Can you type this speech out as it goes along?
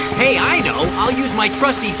Hey, I know. I'll use my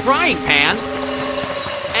trusty frying pan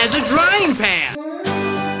as a drying pan.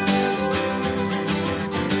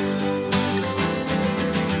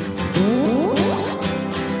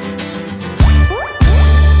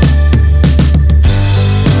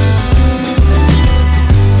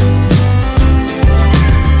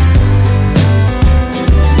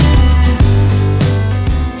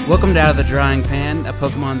 Welcome to Out of the Drying Pan, a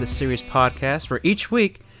Pokemon The Series podcast, where each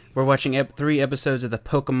week we're watching 3 episodes of the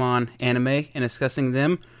Pokemon anime and discussing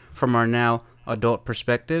them from our now adult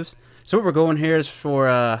perspectives. So what we're going here is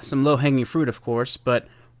for some low-hanging fruit, of course, but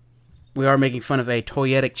we are making fun of a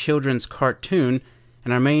toyetic children's cartoon,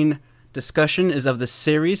 and our main discussion is of the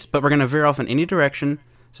series, but we're going to veer off in any direction,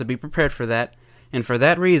 so be prepared for that. And for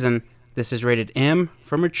that reason, this is rated M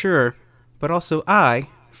for mature, but also I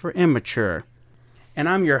for immature. And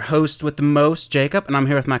I'm your host with the most, Jacob, and I'm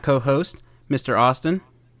here with my co-host, Mr. Austin.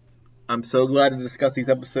 I'm so glad to discuss these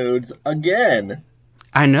episodes again.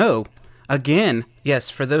 I know. Again. Yes,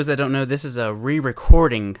 for those that don't know, this is a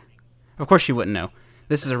re-recording. Of course you wouldn't know.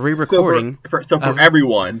 This is a re-recording. So for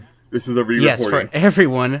everyone, this is a re-recording. Yes, for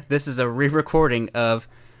everyone, this is a re-recording of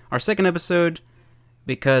our second episode,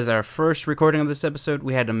 because our first recording of this episode,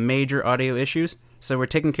 we had major audio issues, so we're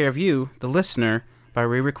taking care of you, the listener, by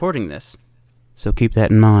re-recording this. So keep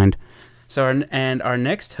that in mind. So our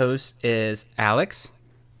next host is Alex.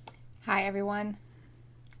 Hi, everyone.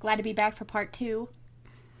 Glad to be back for part 2.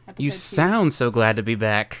 You sound so glad to be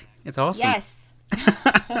back. It's awesome. Yes.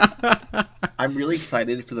 I'm really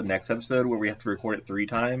excited for the next episode where we have to record it 3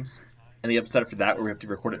 times, and the episode after that where we have to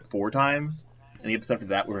record it 4 times, and the episode after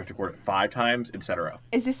that where we have to record it 5 times, etc.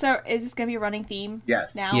 Is this going to be a running theme?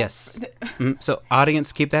 Yes. Now? Yes. So,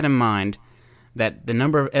 audience, keep that in mind, that the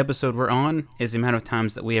number of episode we're on is the amount of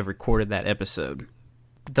times that we have recorded that episode,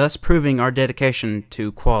 thus proving our dedication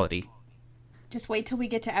to quality. Just wait till we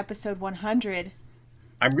get to episode 100.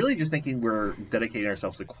 I'm really just thinking we're dedicating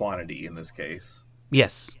ourselves to quantity in this case.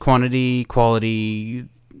 Yes, quantity, quality,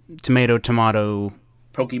 tomato.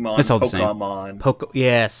 Pokemon, It's all the Pokemon. same.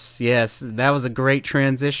 Yes, that was a great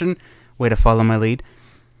transition. Way to follow my lead.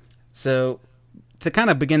 So, to kind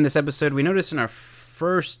of begin this episode, we noticed in our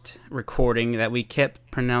first recording that we kept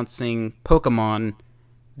pronouncing Pokemon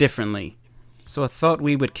differently. So I thought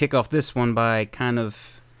we would kick off this one by kind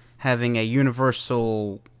of having a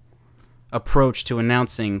universal approach to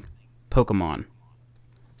announcing Pokemon.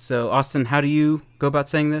 So, Austin, how do you go about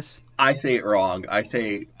saying this? I say it wrong. I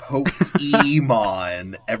say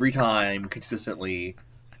Pokemon every time consistently.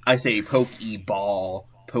 I say Pokeball,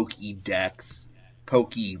 Pokédex,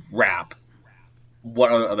 Pokérap.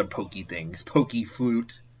 What are other Pokey things?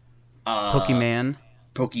 Pokeflute. Pokemon.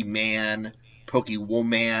 Pokemon.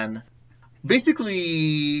 Pokewoman.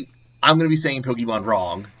 Basically, I'm going to be saying Pokemon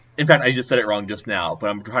wrong. In fact, I just said it wrong just now, but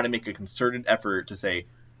I'm trying to make a concerted effort to say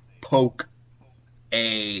Pokemon.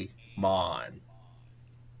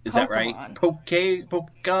 Is that right?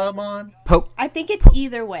 Pokemon? I think it's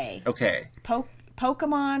either way. Okay.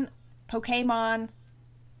 Pokemon,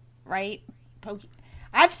 right?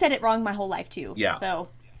 I've said it wrong my whole life, too. Yeah. So,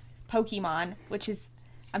 Pokemon, which is,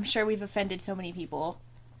 I'm sure we've offended so many people.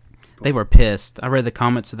 They were pissed. I read the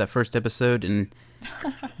comments of that first episode, and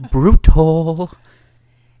brutal.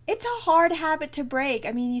 It's a hard habit to break.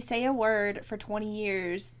 I mean, you say a word for 20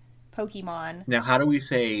 years, Pokemon. Now, how do we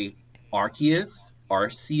say Arceus,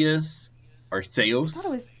 Arceus, Arceus, I thought it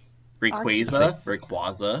was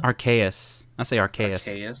Rayquaza? Arceus. I say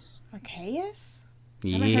Arceus. Arceus?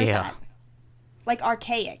 Yeah. Like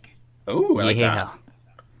archaic. Oh, I like that. I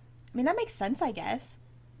mean, that makes sense, I guess.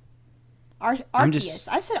 Arceus.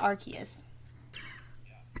 I've said Arceus.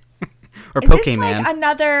 Or Is Pokemon. this like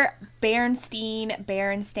another Berenstain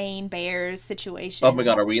Bears situation? Oh my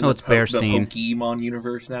god, are we in it's the Bearstein. Pokemon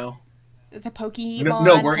universe now? The Pokemon?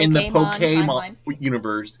 No, we're in the Pokemon timeline.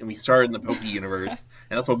 universe, and we started in the Poke universe,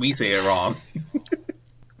 and that's why we say it wrong.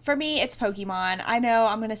 For me, it's Pokemon. I know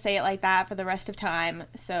I'm going to say it like that for the rest of time,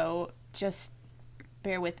 so just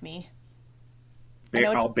bear with me.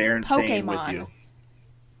 I'll Berenstain with you.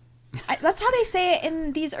 That's how they say it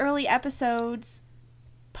in these early episodes.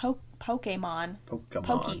 Pokemon.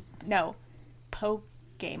 Pokemon. No,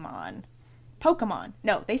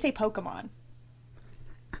 they say Pokemon.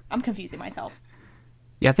 I'm confusing myself.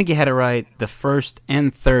 Yeah, I think you had it right the first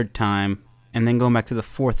and third time, and then going back to the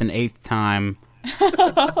 4th and 8th time.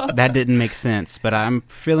 That didn't make sense, but I'm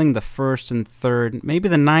feeling the 1st and 3rd, maybe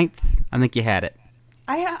the 9th. I think you had it.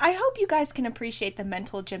 I hope you guys can appreciate the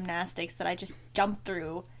mental gymnastics that I just jumped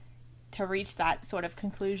through to reach that sort of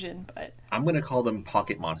conclusion, but... I'm going to call them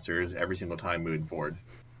pocket monsters every single time moving forward.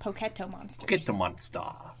 Poketo monsters. Poketo monster.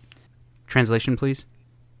 Translation, please.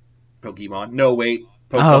 Pokemon. No, wait.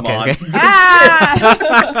 Oh, Pokemon. okay.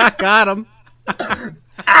 Ah! Got him.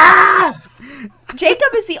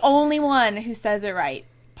 Jacob is the only one who says it right.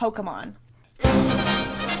 Pokemon.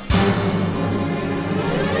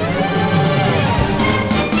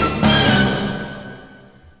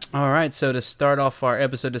 All right, so to start off our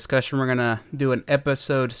episode discussion, we're going to do an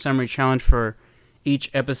episode summary challenge for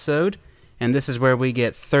each episode. And this is where we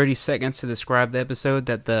get 30 seconds to describe the episode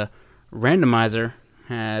that the randomizer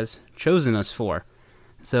has chosen us for.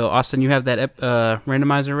 So, Austin, you have that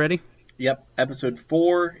randomizer ready? Yep. Episode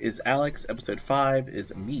 4 is Alex. Episode 5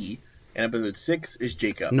 is me. And episode 6 is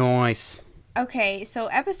Jacob. Nice. Okay, so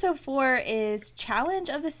episode 4 is Challenge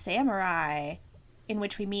of the Samurai, in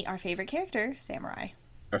which we meet our favorite character, Samurai.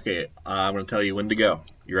 Okay, I'm going to tell you when to go.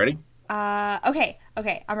 You ready? Okay,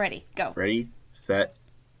 I'm ready. Go. Ready, set,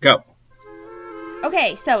 go.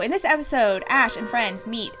 Okay, so in this episode, Ash and friends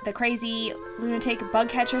meet the crazy lunatic bug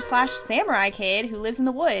catcher / samurai kid who lives in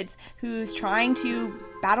the woods, who's trying to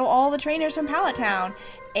battle all the trainers from Pallet Town.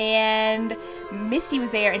 And Misty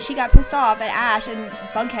was there, and she got pissed off at Ash and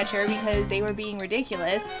Bugcatcher because they were being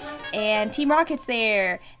ridiculous. And Team Rocket's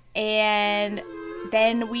there, and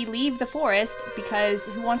then we leave the forest because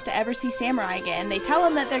who wants to ever see Samurai again? They tell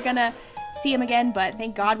him that they're gonna see him again, but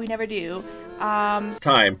thank God we never do.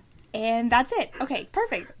 Time. And that's it. Okay,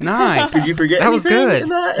 perfect. Nice. Did you forget That was anything good. in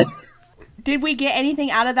that? Did we get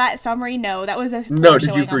anything out of that summary? No, that was a No, poor did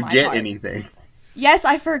you showing on my forget part. anything? Yes,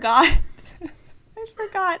 I forgot. I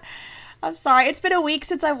forgot. I'm sorry. It's been a week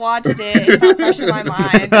since I watched it. It's not fresh in my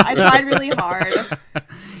mind. I tried really hard.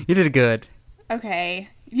 You did good. Okay.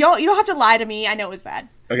 You don't have to lie to me. I know it was bad.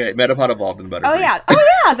 Okay, Metapod evolved in Butterfree. Oh yeah,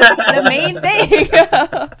 the main thing.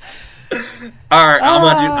 All right,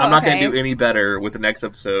 I'm not okay. gonna do any better with the next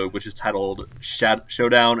episode, which is titled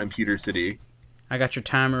Showdown in Pewter City. I got your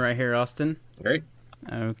timer right here, Austin. Right?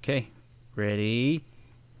 Okay. Ready?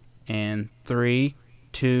 And 3,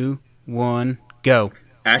 2, 1, go.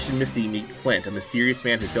 Ash and Misty meet Flint, a mysterious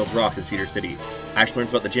man who sells rocks in Pewter City. Ash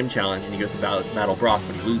learns about the gym challenge and he goes to battle Brock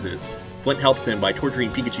when he loses. Flint helps him by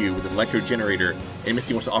torturing Pikachu with an electro generator, and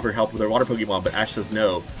Misty wants to offer help with her water Pokemon, but Ash says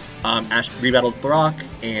no. Ash rebattles Brock,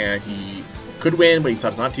 and he could win, but he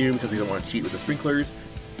decides not to because he doesn't want to cheat with the sprinklers.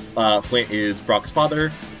 Flint is Brock's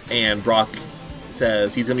father, and Brock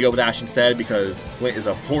says he's going to go with Ash instead because Flint is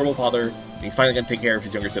a horrible father, and he's finally going to take care of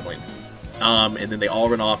his younger siblings. And then they all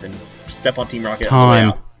run off and step on Team Rocket on the way Time.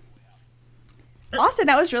 out. Austin,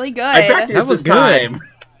 that was really good. I practiced That was this good. time.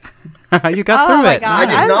 You got Oh through my it. God.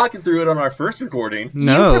 I did not get through it on our first recording.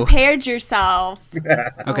 No. You prepared yourself.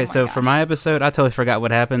 Okay, so for my episode, I totally forgot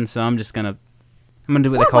what happened, so I'm just gonna do what they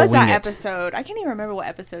What call was wing that it. episode? I can't even remember what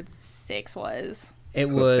episode 6 was. It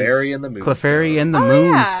was Clefairy and the Moonstone. Clefairy and the Oh,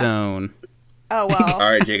 yeah. Moonstone. Oh, well.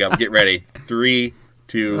 All right, Jacob, get ready. 3,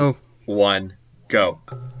 2, 1, go.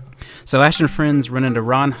 So Ash and friends run into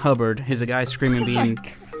Ron Hubbard. He's a guy screaming,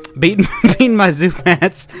 beating my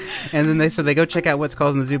Zubats, and then they go check out what's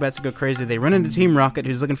causing the Zubats to go crazy. They run into Team Rocket,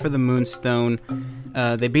 who's looking for the Moonstone.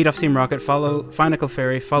 They beat off Team Rocket, find a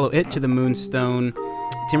Clefairy, follow it to the Moonstone.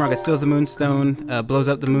 Team Rocket steals the Moonstone, blows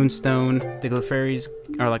up the Moonstone. The Clefairies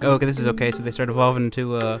are like, oh, okay, this is okay, so they start evolving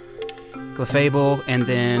into Clefable, and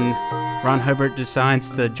then Ron Hubbard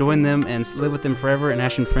decides to join them and live with them forever, and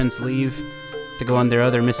Ash and friends leave to go on their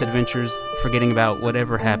other misadventures, forgetting about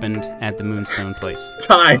whatever happened at the Moonstone place.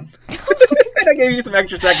 Time. I gave you some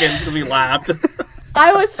extra seconds because we laughed.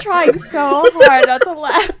 I was trying so hard not to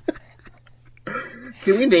laugh.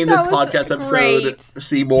 Can we name this That was podcast episode great.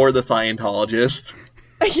 Seymour the Scientologist?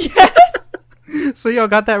 Yes. So y'all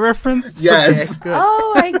got that reference? Yes. Okay, good.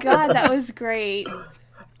 Oh my god, that was great.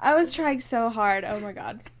 I was trying so hard. Oh my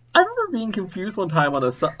god. I remember being confused one time on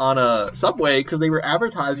a subway because they were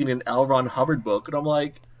advertising an L. Ron Hubbard book, and I'm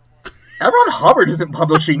like, L. Ron Hubbard isn't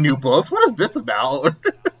publishing new books. What is this about?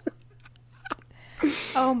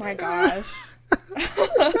 Oh my gosh.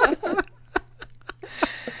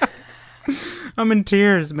 I'm in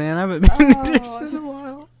tears, man. I haven't been in tears in a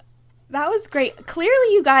while. That was great.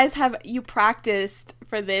 Clearly you guys you practiced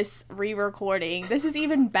for this re-recording. This is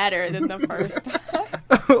even better than the first time.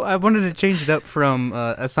 I wanted to change it up from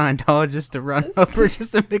a Scientologist to Ron Hubbard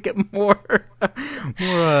just to make it more,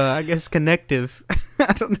 I guess, connective.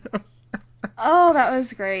 I don't know. Oh, that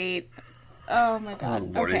was great. Oh my god. Oh,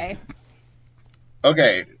 Lordy. Okay.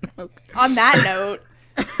 Okay, On that note,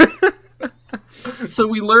 so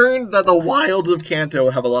we learned that the wilds of Kanto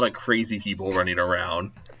have a lot of crazy people running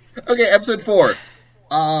around. Okay, episode 4.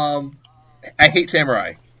 I hate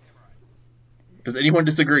samurai. Does anyone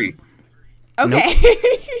disagree? okay.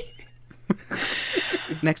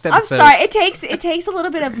 Next episode. I'm sorry. It takes a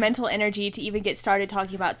little bit of mental energy to even get started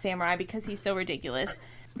talking about Samurai because he's so ridiculous.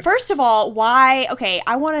 First of all, why? Okay,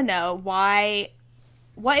 I want to know why.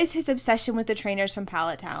 What is his obsession with the trainers from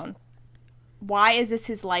Pallet Town? Why is this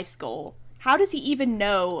his life's goal? How does he even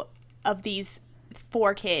know of these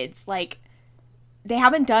 4 kids? Like, they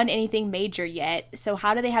haven't done anything major yet, so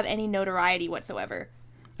how do they have any notoriety whatsoever?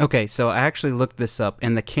 Okay, so I actually looked this up,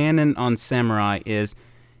 and the canon on Samurai is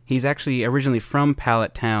he's actually originally from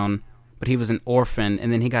Pallet Town, but he was an orphan,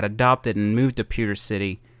 and then he got adopted and moved to Pewter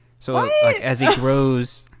City. So, like, as he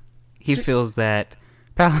grows, he feels that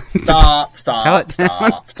Stop.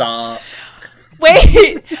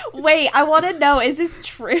 Wait, I want to know, is this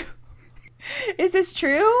true? Is this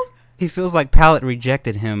true? He feels like Pallet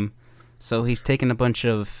rejected him, so he's taken a bunch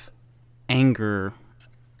of anger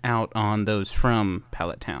out on those from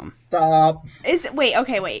Pallet Town. Stop.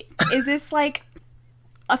 Wait. Is this like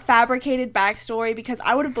a fabricated backstory? Because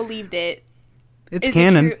I would have believed it. It's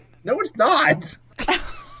canon. No, it's not.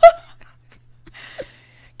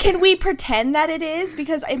 Can we pretend that it is?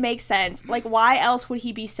 Because it makes sense. Like, why else would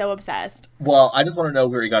he be so obsessed? Well, I just want to know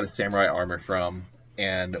where he got his samurai armor from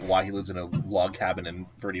and why he lives in a log cabin in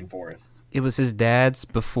Viridian Forest. It was his dad's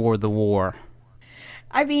before the war.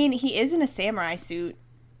 I mean, he is in a samurai suit.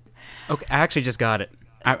 Okay, I actually just got it.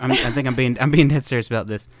 I think I'm being dead serious about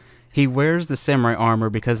this. He wears the samurai armor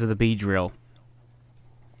because of the Beedrill.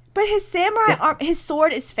 But his his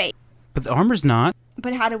sword is fake. But the armor's not.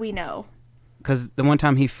 But how do we know? Because the one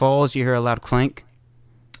time he falls, you hear a loud clank.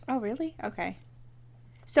 Oh, really? Okay.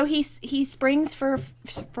 So he springs for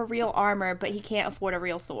real armor, but he can't afford a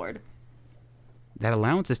real sword. That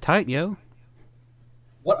allowance is tight, yo.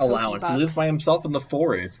 What allowance? He lives by himself in the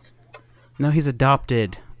forest. No, he's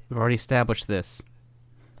adopted. We've already established this.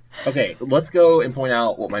 Okay, let's go and point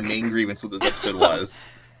out what my main grievance with this episode was.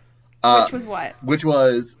 Which was what? Which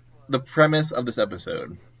was the premise of this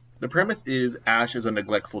episode. The premise is Ash is a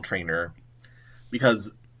neglectful trainer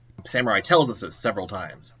because Samurai tells us this several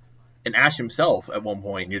times. And Ash himself, at one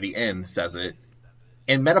point near the end, says it.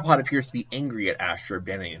 And Metapod appears to be angry at Ash for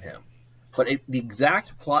abandoning him. But the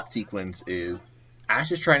exact plot sequence is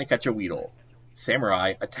Ash is trying to catch a Weedle.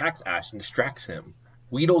 Samurai attacks Ash and distracts him.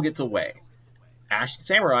 Weedle gets away. Ash and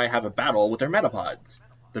Samurai have a battle with their Metapods.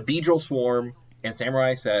 The Beedrill swarm, and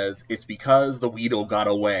Samurai says, it's because the Weedle got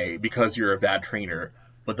away because you're a bad trainer.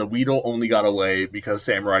 But the Weedle only got away because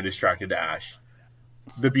Samurai distracted Ash.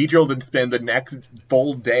 The Beedrill then spend the next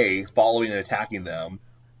full day following and attacking them.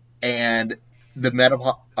 And the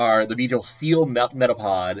Beedrill steal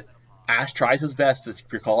Metapod. Ash tries his best to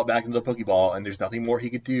recall it back into the Pokeball, and there's nothing more he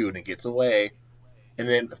could do, and it gets away. And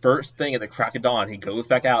then the first thing at the crack of dawn, he goes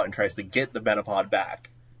back out and tries to get the Metapod back.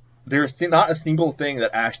 There's not a single thing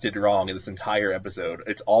that Ash did wrong in this entire episode.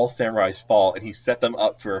 It's all Samurai's fault, and he set them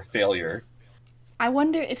up for a failure. I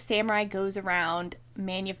wonder if Samurai goes around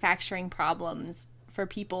manufacturing problems for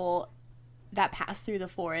people that pass through the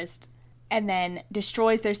forest and then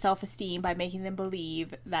destroys their self-esteem by making them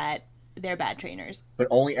believe that they're bad trainers. But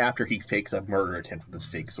only after he fakes a murder attempt with his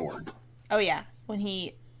fake sword. Oh yeah, when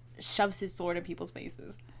he shoves his sword in people's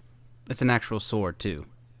faces. It's an actual sword, too.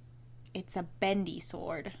 It's a bendy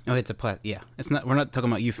sword. Oh, it's a yeah. It's not. We're not talking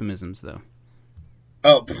about euphemisms, though.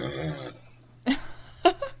 Oh.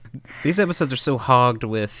 These episodes are so hogged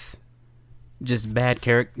with just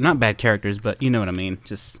not bad characters, but you know what I mean.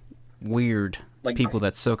 Just weird people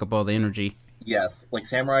that soak up all the energy. Yes, like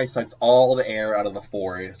Samurai sucks all the air out of the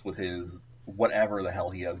forest with his whatever the hell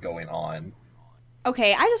he has going on.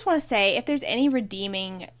 Okay, I just want to say, if there's any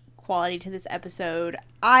redeeming quality to this episode,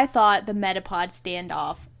 I thought the Metapod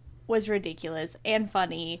standoff was ridiculous and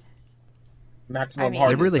funny. Maximum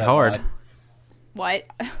They're really hard. What?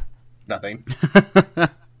 Nothing.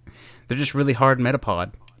 They're just really hard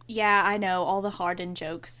Metapod. Yeah, I know. All the hardened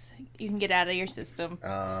jokes. You can get out of your system.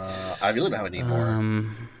 I really don't have any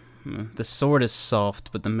more. The sword is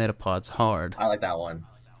soft, but the Metapod's hard. I like that one.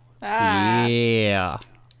 Yeah.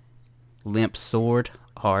 Limp sword,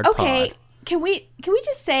 hard okay, pod. Can we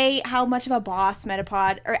just say how much of a boss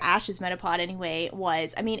Metapod, or Ash's Metapod anyway,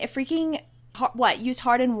 was? I mean, it freaking, used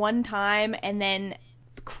Harden one time and then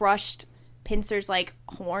crushed Pinsir's,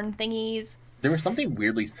 horn thingies? There was something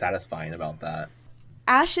weirdly satisfying about that.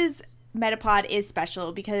 Ash's Metapod is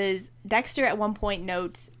special because Dexter at one point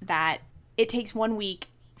notes that it takes 1 week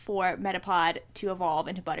for Metapod to evolve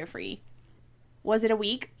into Butterfree. Was it a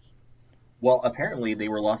week? Well, apparently they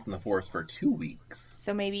were lost in the forest for 2 weeks.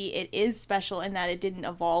 So maybe it is special in that it didn't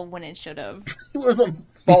evolve when it should have. It was a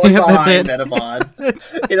falling behind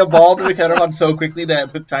Metapod. It evolved into Metapod so quickly that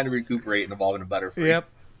it took time to recuperate and evolve into Butterfree. Yep.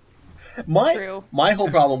 My whole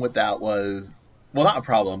problem with that was well, not a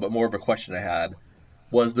problem, but more of a question I had,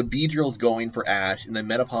 was the Beedrill's going for Ash, and then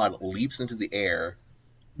Metapod leaps into the air,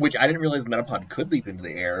 which I didn't realize Metapod could leap into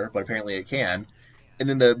the air, but apparently it can. And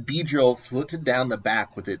then the Beedrill splits it down the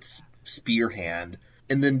back with its spear hand,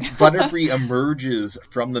 and then Butterfree emerges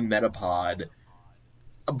from the Metapod.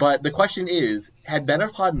 But the question is, had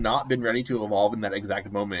Metapod not been ready to evolve in that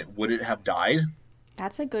exact moment, would it have died?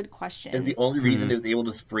 That's a good question. Is the only reason it was able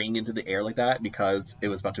to spring into the air like that because it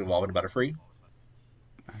was about to evolve into Butterfree?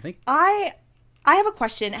 I think. I have a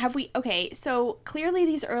question. Okay, so clearly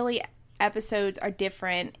these early episodes are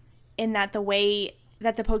different in that the way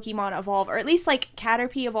that the Pokemon evolve, or at least like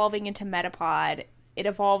Caterpie evolving into Metapod, it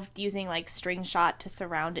evolved using like String Shot to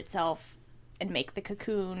surround itself and make the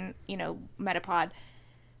cocoon, Metapod.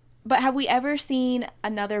 But have we ever seen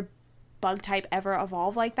another bug type ever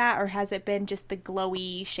evolve like that, or has it been just the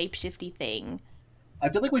glowy, shapeshifty thing? I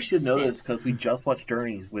feel like we should know this because we just watched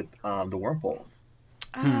Journeys with the Wormpholes.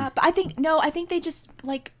 But I think they just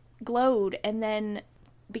like glowed and then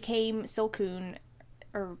became Silcoon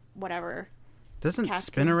or whatever. Doesn't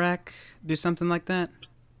Cascoon. Spinarak do something like that?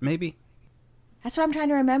 Maybe. That's what I'm trying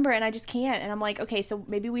to remember, and I just can't. And I'm like, okay, so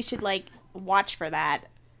maybe we should like watch for that.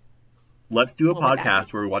 Let's do a What would that podcast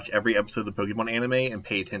be? where we watch every episode of the Pokemon anime and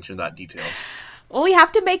pay attention to that detail. Well, we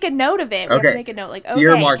have to make a note of it. We have to make a note, like, okay,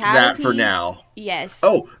 Earmark that for Caterpie- now. Yes.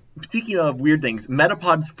 Oh, speaking of weird things,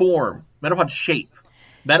 Metapod's form, Metapod's shape.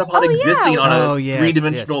 Metapod Oh, yeah. existing on Oh, a yes,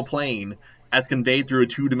 three-dimensional yes. plane as conveyed through a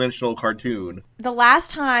two-dimensional cartoon. The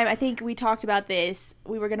last time I think we talked about this,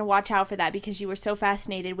 we were going to watch out for that because you were so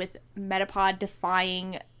fascinated with Metapod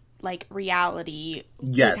defying like reality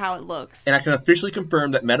Yes. with how it looks. And I can officially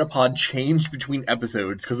confirm that Metapod changed between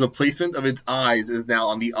episodes because the placement of its eyes is now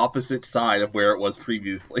on the opposite side of where it was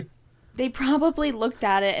previously. They probably looked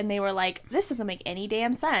at it and they were like, this doesn't make any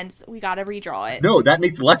damn sense. We got to redraw it. No, that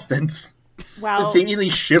makes less sense. Well, It seemingly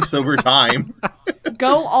shifts over time.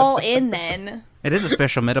 go all in then. It is a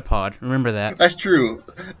special Metapod. Remember that. That's true.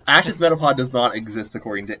 Ash's Metapod does not exist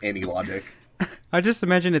according to any logic. I just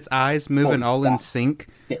imagine its eyes moving Oh, all in stop. sync,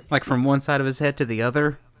 like from one side of his head to the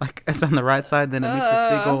other. Like it's on the right side, then it makes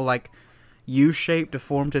this big old like U shape to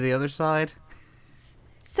form to the other side.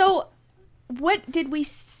 So, what did we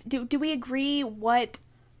do? Do we agree? What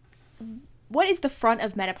is the front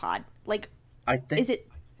of Metapod? Like, I think. is it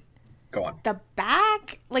Go on. the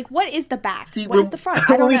back? Like, what is the back? See, What is the front?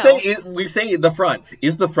 I when don't we know. we're saying the front.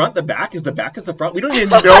 Is the front the back? Is the back is the front? We don't even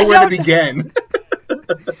know where to begin.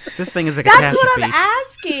 This thing is a That's catastrophe. what I'm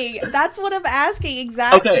asking. That's what I'm asking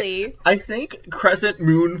exactly. Okay, I think crescent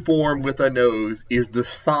moon form with a nose is the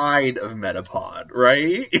side of Metapod,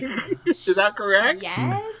 right? Is that correct?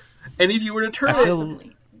 Yes. And if you were to turn I it feel-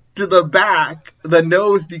 Possibly. to the back, the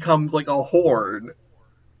nose becomes like a horn,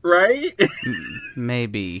 right?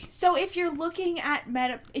 Maybe. So if you're looking at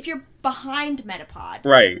if you're behind Metapod,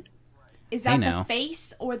 Right. is Hey that now. the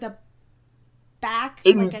face or the back?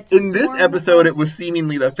 In like it's a in this horn? episode, it was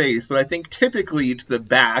seemingly the face, but I think typically it's the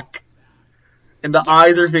back, and the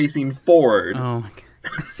eyes are facing forward. Oh my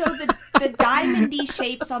god. So the diamondy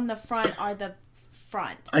shapes on the front are the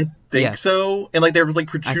front. I think Yes. so, and like there was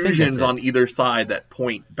like that's protrusions it. on either side that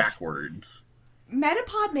point backwards.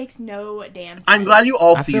 Metapod makes no damn sense. I'm glad you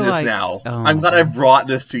all I see feel this like- now. oh I'm glad my I brought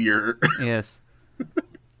this to your. Yes.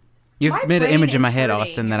 You've My made an brain image in is my head, hurting.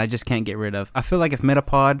 Austin, that I just can't get rid of. I feel like if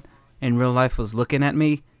Metapod in real life was looking at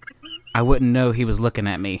me, I wouldn't know he was looking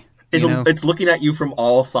at me. It's, You know? it's looking at you from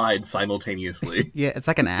all sides simultaneously. Yeah, it's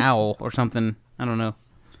like an owl or something. I don't know.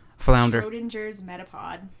 Flounder. Schrodinger's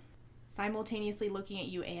Metapod, simultaneously looking at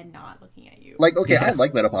you and not looking at you. Like, okay, Yeah. I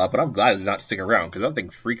like Metapod, but I'm glad it did not stick around because that thing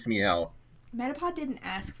freaks me out. Metapod didn't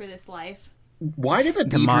ask for this life. Why did the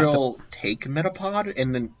The mo- Beedrill take Metapod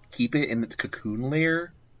and then keep it in its cocoon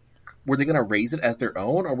layer? Were they gonna raise it as their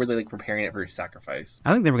own, or were they like preparing it for sacrifice?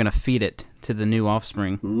 I think they were going to feed it to the new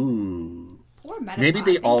offspring. Ooh. Poor Metapod. Maybe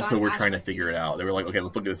they Thank also God were Ash trying to was figure here. it out. They were like, okay,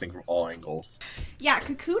 let's look at this thing from all angles. Yeah,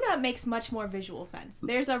 Kakuna makes much more visual sense.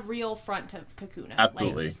 There's a real front to Kakuna.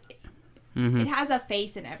 Absolutely. Like, Mm-hmm. it has a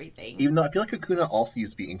face and everything. Even though I feel like Kakuna also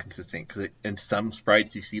used to be inconsistent, because in some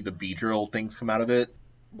sprites you see the Beedrill things come out of it.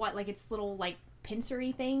 What, like its little, like,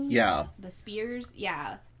 pincery things? Yeah. The spears?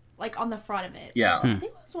 Yeah. Like, on the front of it. Yeah. I think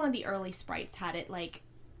it was one of the early sprites had it, like,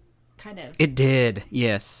 kind of... It did,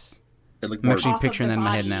 yes. It looked I'm more actually off of picturing the that in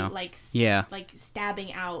my head body, now. Like, Yeah. like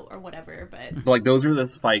stabbing out or whatever, but... like those are the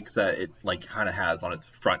spikes that it like kind of has on its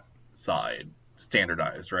front side,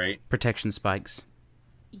 standardized, right? Protection spikes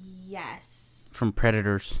Yes. from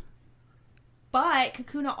predators. But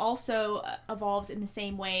Kakuna also evolves in the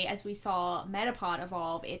same way as we saw Metapod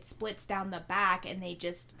evolve. It splits down the back and they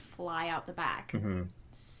just fly out the back.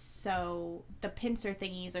 So the pincer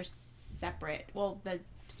thingies are separate. Well, the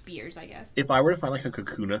spears, I guess. If I were to find like a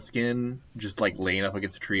Kakuna skin just like laying up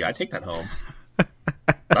against a tree, I'd take that home.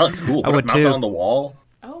 That looks cool. I would Mount too. that on the wall.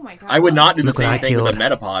 Oh my god. I would not do the Look what I same thing with a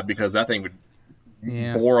killed. Metapod because that thing would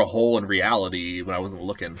Yeah. bore a hole in reality when I wasn't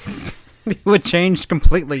looking. It would change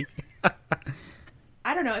completely.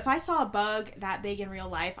 I don't know. If I saw a bug that big in real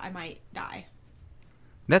life, I might die.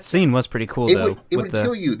 That scene was pretty cool, It though. would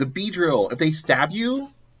kill you. The Beedrill, if they stab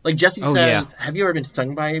you, like Jesse Oh, says, have you ever been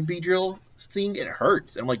stung by a Beedrill sting? It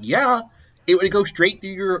hurts. And I'm like, yeah. It would go straight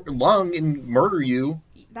through your lung and murder you.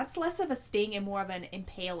 That's less of a sting and more of an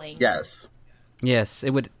impaling. Yes. Yes,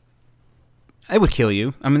 it would. It would kill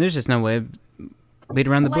you. I mean, there's just no way. Beat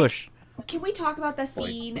around the Like, bush. Can we talk about the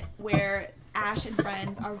scene where Ash and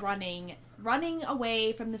friends are running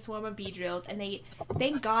away from the swarm of Beedrills, and they,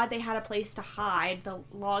 thank God they had a place to hide, the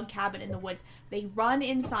log cabin in the woods. They run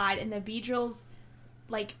inside, and the Beedrills,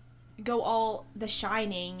 like, go all The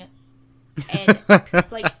Shining and,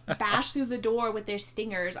 like, bash through the door with their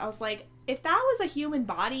stingers. I was like, if that was a human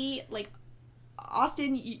body, like,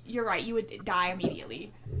 Austin, you're right, you would die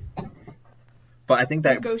immediately. But I think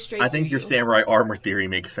that Go straight I think through your you. samurai armor theory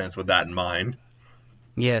makes sense with that in mind.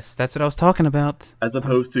 Yes, that's what I was talking about. As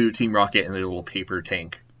opposed to Team Rocket and their little paper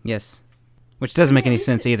tank. Yes. Which doesn't make Yeah, any this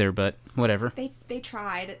sense is- either, but whatever. They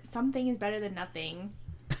tried. Something is better than nothing.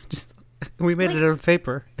 Just, we made Like- it out of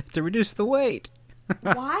paper to reduce the weight.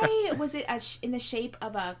 Why was it in the shape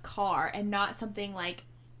of a car and not something like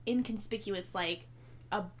inconspicuous like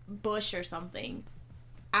a bush or something?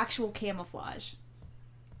 Actual camouflage.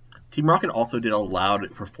 Team Rocket also did a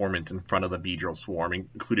loud performance in front of the Beedrill swarm,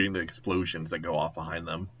 including the explosions that go off behind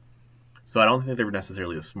them. So I don't think they were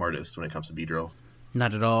necessarily the smartest when it comes to Beedrills.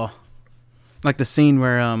 Not at all. Like the scene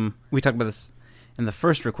where we talked about this in the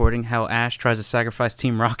first recording, how Ash tries to sacrifice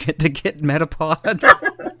Team Rocket to get Metapod.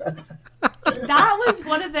 That was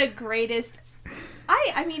one of the greatest.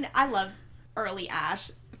 I mean, I love early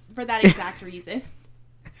Ash for that exact reason.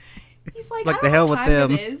 He's like, Like, I the don't hell have with time them.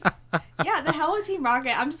 for this. Yeah, the hell with Team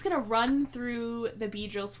Rocket. I'm just gonna run through the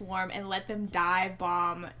Beedrill swarm and let them dive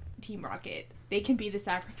bomb Team Rocket. They can be the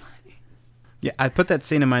sacrifice. Yeah, I put that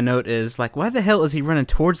scene in my note is like, why the hell is he running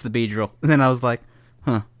towards the Beedrill? And then I was like,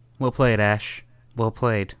 huh, well played, Ash. Well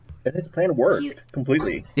played. And his plan worked He-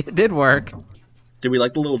 completely. It did work. Did we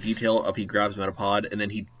like the little detail of he grabs Metapod and then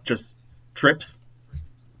he just trips?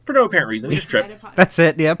 For no apparent reason, he just trips. That's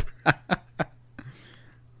it, yep.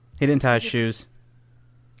 He didn't tie his shoes.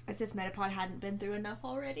 As if Metapod hadn't been through enough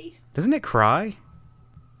already. Doesn't it cry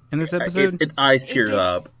in this episode? I It teared gets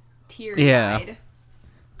up. teary-eyed. Yeah.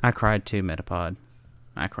 I cried too, Metapod.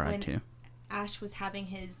 I cried When- too. Ash was having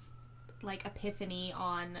his like epiphany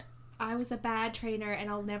on I was a bad trainer and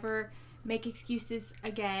I'll never make excuses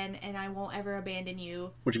again and I won't ever abandon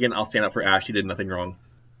you. Which again, I'll stand up for Ash. He did nothing wrong.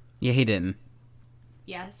 Yeah, he didn't.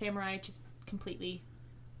 Yeah, Samurai just completely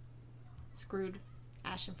screwed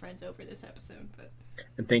Ash and friends over this episode, but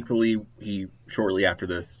And thankfully, he shortly after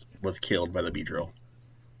this was killed by the Beedrill.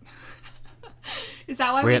 is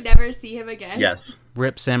that why Rip. we never see him again? Yes.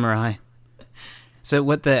 Rip Samurai. So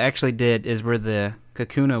what they actually did is where the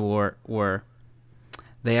Kakuna War were,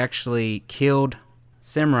 they actually killed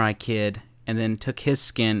Samurai Kid and then took his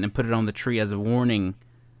skin and put it on the tree as a warning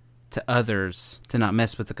to others to not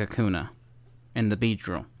mess with the Kakuna and the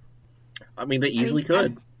Beedrill. I mean, they easily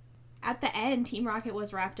could. At the end, Team Rocket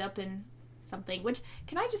was wrapped up in something, which,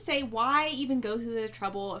 can I just say, why even go through the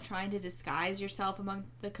trouble of trying to disguise yourself among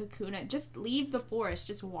the Kakuna? Just leave the forest,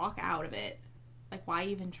 just walk out of it. Like, why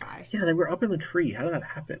even try? Yeah, they were up in the tree. How did that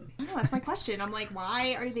happen? I don't know, that's my question. I'm like,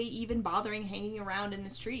 why are they even bothering hanging around in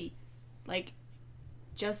this tree? Like,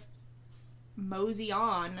 just mosey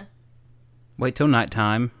on. Wait till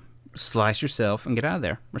nighttime, slice yourself and get out of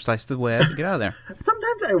there. Or slice the web and get out of there.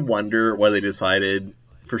 Sometimes I wonder why they decided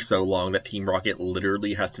for so long that Team Rocket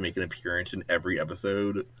literally has to make an appearance in every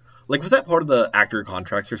episode. Like, was that part of the actor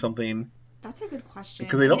contracts or something? That's a good question.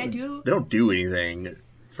 Because they I mean, don't do anything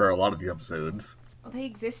for a lot of these episodes. well, they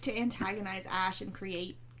exist to antagonize Ash and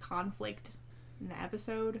create conflict in the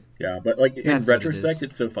episode. Yeah, but like in That's what it retrospect, is.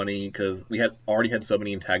 it's so funny because we had already had so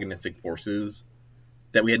many antagonistic forces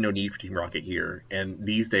that we had no need for Team Rocket here. And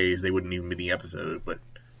these days, they wouldn't even be in the episode. But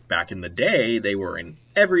back in the day, they were in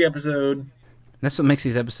every episode. That's what makes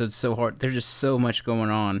these episodes so hard. There's just so much going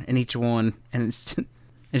on in each one, and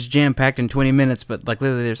it's jam packed in 20 minutes. But like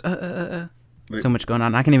literally, there's so much going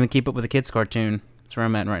on. I can't even keep up with a kids' cartoon. That's where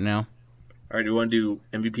I'm at right now. All right, do we want to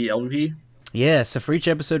do MVP, LVP? Yeah. So for each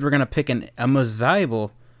episode, we're gonna pick a most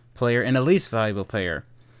valuable player and a least valuable player,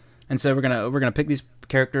 and so we're gonna pick these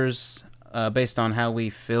characters based on how we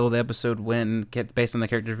feel the episode went, based on the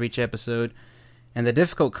characters of each episode. And the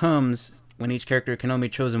difficult comes when each character can only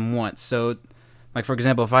be chosen once. So, like, for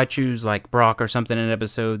example, if I choose, like, Brock or something in an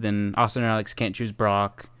episode, then Austin or Alex can't choose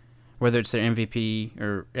Brock. Whether it's their MVP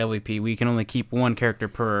or LVP, we can only keep one character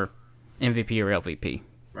per MVP or LVP.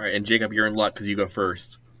 All right, and Jacob, you're in luck because you go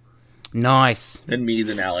first. Nice. Then me,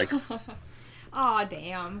 then Alex. Aw,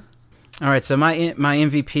 damn. All right, so my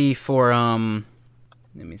MVP for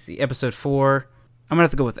let me see, episode 4, I'm gonna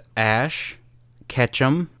have to go with Ash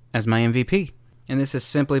Ketchum as my MVP, and this is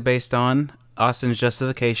simply based on Austin's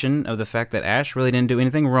justification of the fact that Ash really didn't do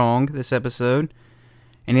anything wrong this episode,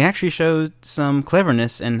 and he actually showed some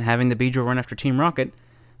cleverness in having the Beedrill run after Team Rocket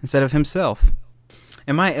instead of himself.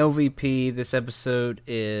 And my LVP this episode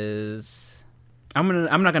is I'm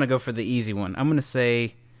not gonna go for the easy one. I'm gonna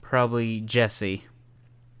say probably Jessie.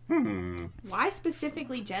 Why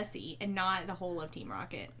specifically Jessie and not the whole of Team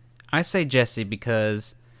Rocket? I say Jessie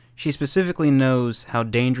because she specifically knows how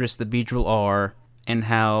dangerous the Beedrill are and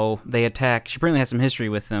how they attack. She apparently has some history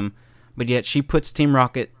with them, but yet she puts Team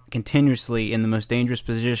Rocket continuously in the most dangerous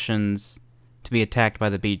positions to be attacked by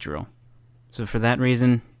the Beedrill. So for that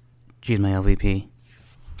reason, she's my LVP.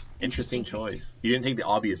 Interesting choice. You didn't take the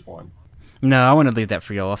obvious one. No, I want to leave that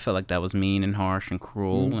for y'all. I felt like that was mean and harsh and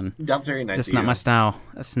cruel, and That's very nice. that's not my style.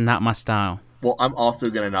 That's not my style. Well, I'm also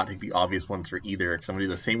going to not take the obvious ones for either, because I'm going to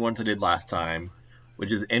do the same ones I did last time,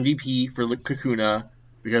 which is MVP for Kakuna,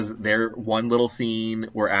 because their one little scene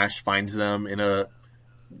where Ash finds them in a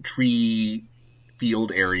tree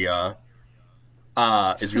field area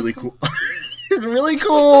is really cool. It's really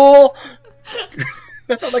cool!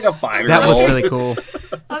 That sounds like a 5-year-old. That was really cool.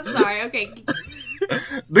 I'm sorry, okay.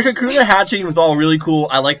 The Kakuna hatching was all really cool.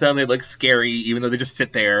 I like them. They look scary, even though they just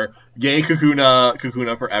sit there. Yay, Kakuna.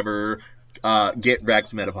 Kakuna forever. Get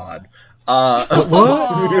wrecked, Metapod.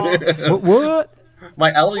 What?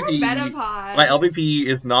 My LVP. Metapod. My LVP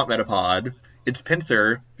is not Metapod. It's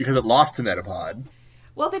Pinsir because it lost to Metapod.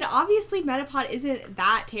 Well, then obviously Metapod isn't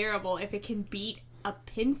that terrible if it can beat a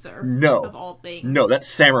Pinsir. No. Of all things. No, that's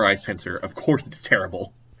Samurai's Pinsir. Of course, it's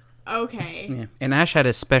terrible. Okay. Yeah. And Ash had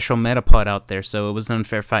a special Metapod out there, so it was an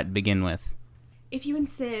unfair fight to begin with. If you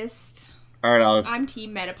insist. All right, Alex. I'm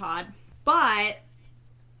Team Metapod. But,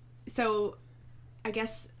 so, I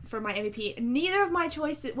guess for my MVP, neither of my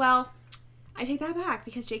choices, well, I take that back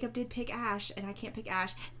because Jacob did pick Ash, and I can't pick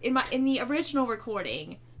Ash. In the original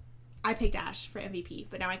recording, I picked Ash for MVP,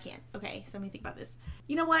 but now I can't. Okay, so let me think about this.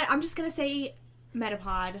 You know what? I'm just going to say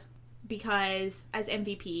Metapod because, as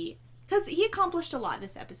MVP, because he accomplished a lot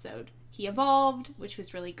this episode. He evolved, which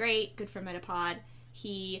was really great. Good for Metapod.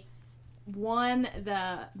 He won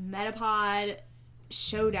the Metapod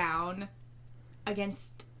showdown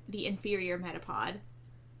against the inferior Metapod.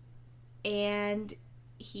 And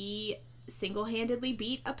he single-handedly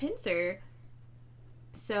beat a Pinsir.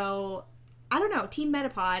 So, I don't know. Team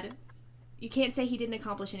Metapod, you can't say he didn't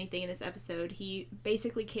accomplish anything in this episode. He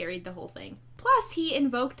basically carried the whole thing. Plus, he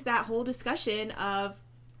invoked that whole discussion of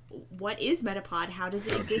what is Metapod? How does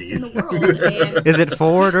it exist in the world? And Is it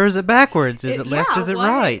forward or is it backwards? Is it left? yeah, Is it what-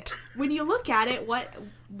 right? When you look at it,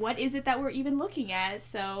 what is it that we're even looking at?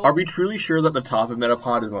 So, Are we truly sure that the top of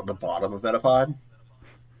Metapod is not the bottom of Metapod?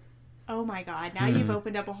 oh my god, now you've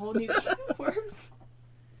opened up a whole new can of worms.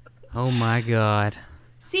 Oh my god.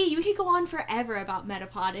 See, you could go on forever about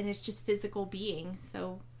Metapod and it's just physical being.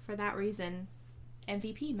 So, for that reason,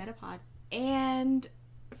 MVP, Metapod. And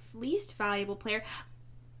least valuable player.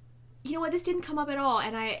 You know what? This didn't come up at all,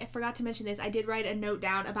 and I forgot to mention this. I did write a note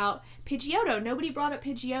down about Pidgeotto. Nobody brought up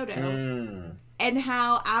Pidgeotto. And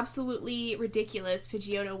how absolutely ridiculous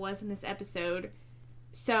Pidgeotto was in this episode.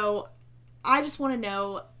 So, I just want to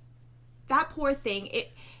know, that poor thing,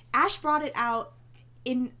 Ash brought it out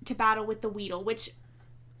into battle with the Weedle, which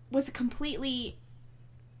was a completely,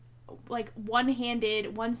 like,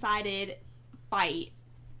 one-handed, one-sided fight.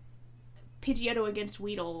 Pidgeotto against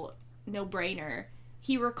Weedle, no-brainer.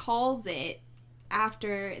 He recalls it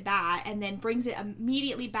after that and then brings it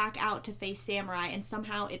immediately back out to face Samurai, and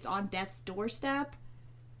somehow it's on death's doorstep.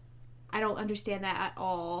 I don't understand that at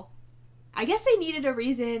all. I guess they needed a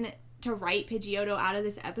reason to write Pidgeotto out of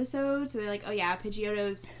this episode, so they're like, oh yeah,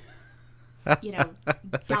 Pidgeotto's, you know,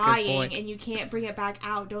 dying and you can't bring it back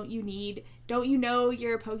out. Don't you know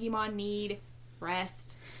your Pokemon need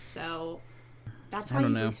rest? So that's why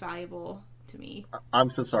he's least valuable to me. I'm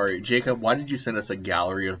so sorry. Jacob, why did you send us a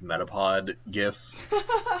gallery of Metapod gifs?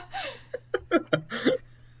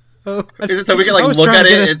 Is it so we can like look at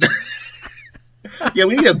it? Yeah,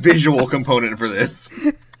 we need a visual component for this.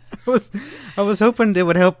 I was hoping it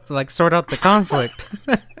would help like sort out the conflict.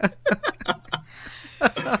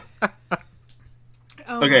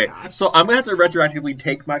 my Okay, gosh. so I'm gonna have to retroactively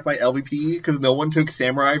take back my LVP because no one took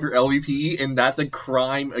Samurai for LVP, and that's a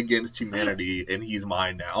crime against humanity, and he's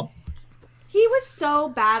mine now. He was so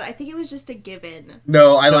bad. I think it was just a given.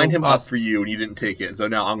 No, I So, lined him up Austin- for you, and you didn't take it, so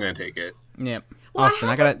now I'm gonna take it. Yep. Well,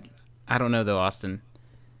 Austin, I don't know though, Austin.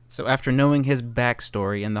 So after knowing his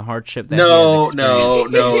backstory and the hardship that he No, has no,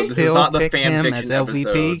 experienced, no. you This is still not the pick him fan as fiction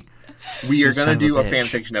LVP? episode. We are You son gonna of a do a bitch. fan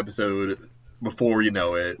fiction episode before you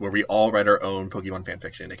know it, where we all write our own Pokemon fan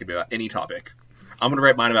fiction. It could be about any topic. I'm gonna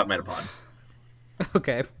write mine about Metapod.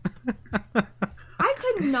 Okay. I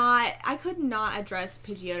could not address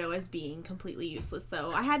Pidgeotto as being completely useless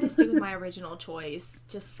though. I had to stick with my original choice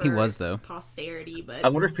just for He was, though. posterity, but I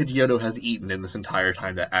wonder if Pidgeotto has eaten in this entire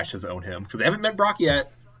time that Ash has owned him, because they haven't met Brock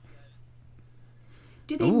yet.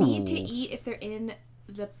 do they need to Ooh. eat if they're in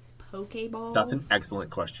the Pokeballs? That's an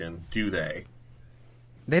excellent question. Do they?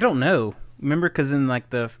 They don't know. Remember, because in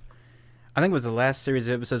like I think it was the last series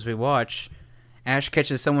of episodes we watched, Ash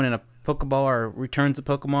catches someone in a Pokeball or returns a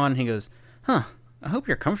Pokemon, and he goes, "Huh, I hope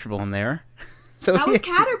you're comfortable in there." So That was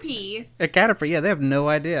Caterpie. a Caterpie. Yeah, they have no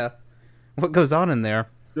idea what goes on in there.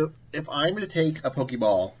 So if I'm going to take a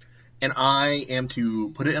Pokeball and I am to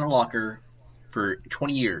put it in a locker for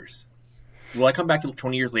 20 years, will I come back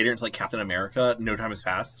 20 years later and it's like Captain America? No time has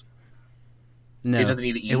passed. No, It doesn't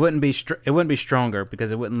need to eat? It wouldn't be. It wouldn't be stronger because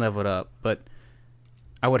it wouldn't level it up. But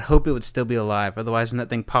I would hope it would still be alive. Otherwise, when that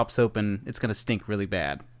thing pops open, it's gonna stink really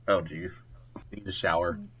bad. Oh, jeez. Need to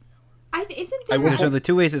shower. Isn't I there? will- There's only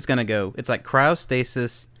two ways it's gonna go. It's like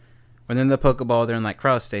cryostasis, when they're in the Pokeball, they're in like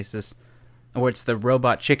cryostasis, or it's the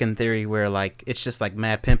robot chicken theory where like it's just like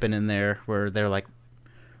mad pimping in there, where they're like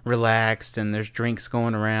relaxed and there's drinks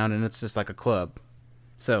going around and it's just like a club.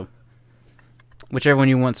 So whichever one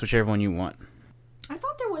you want, I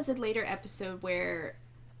thought there was a later episode where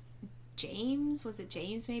James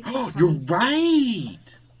maybe? Oh, you're comes- right!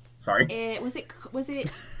 Sorry. Was it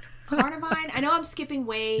Carnivine? I know I'm skipping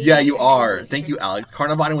way. Yeah, you ahead are. into the Thank future. you, Alex.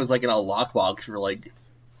 Carnivine was like in a lockbox for like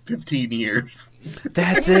 15 years.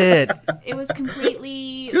 That's it. It was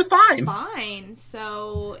completely It was fine. fine.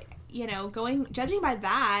 So, judging by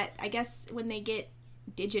that, I guess when they get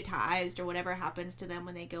digitized or whatever happens to them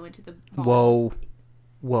when they go into the ball,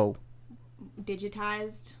 Whoa.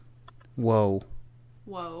 digitized. Whoa.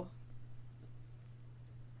 Whoa.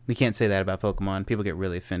 We can't say that about Pokemon. People get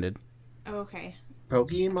really offended. Oh, okay.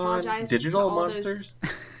 Pokemon? Apologize to Digital all those- monsters?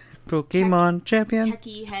 Pokemon champion.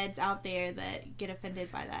 Techie heads out there that get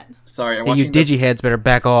offended by that. Sorry, I'm Hey, you watching the- Digiheads better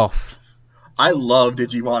back off. I love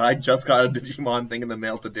Digimon. I just got a Digimon thing in the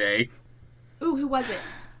mail today. Ooh, who was it?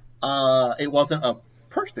 It wasn't a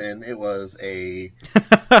person. It was a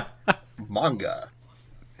manga.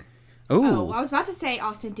 Ooh. Oh, I was about to say,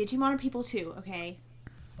 Austin, Digimon are people too, okay?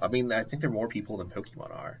 I mean, I think they're more people than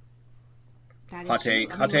Pokemon are. That is Hot true.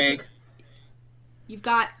 take. I Hot mean, take. You've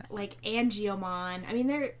got, like, Angiomon. I mean,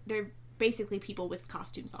 they're basically people with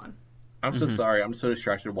costumes on. I'm so sorry. I'm so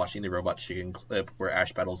distracted watching the Robot Chicken clip where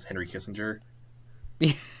Ash battles Henry Kissinger.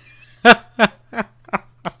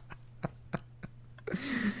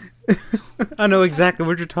 I know exactly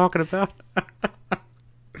what you're talking about.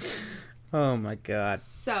 Oh my god.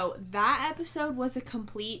 So, that episode was a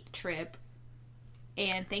complete trip.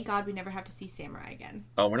 And thank God we never have to see Samurai again.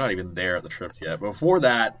 Oh, we're not even there at the trips yet. Before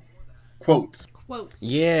that, quotes. Quotes.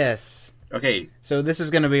 Yes. Okay, So this is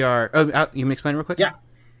going to be our... Oh, you can explain real quick? yeah.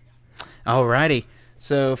 Alrighty.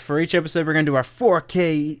 So for each episode, we're going to do our 4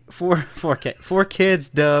 Kids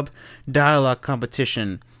Dub Dialogue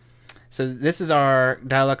Competition. So this is our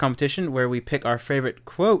dialogue competition where we pick our favorite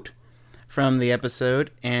quote from the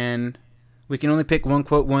episode, and we can only pick one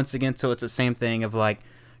quote once again, so it's the same thing of like,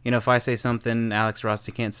 if I say something, Alex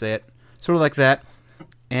Rossi can't say it. Sort of like that.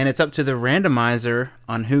 And it's up to the randomizer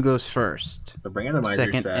on who goes first, The randomizer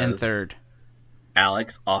second, says and third.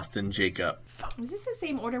 Alex, Austin, Jacob. Was this the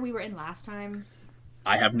same order we were in last time?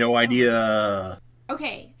 I have no idea.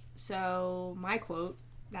 Okay, so my quote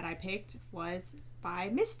that I picked was by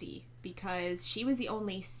Misty because she was the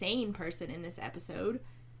only sane person in this episode.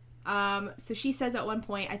 So she says at one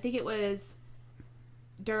point, I think it was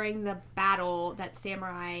during the battle that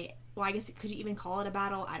Samurai, well, I guess, could you even call it a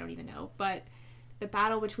battle? I don't even know. But the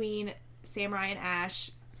battle between Samurai and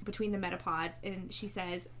Ash, between the Metapods, and she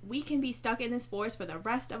says, "We can be stuck in this forest for the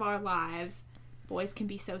rest of our lives. Boys can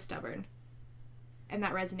be so stubborn." And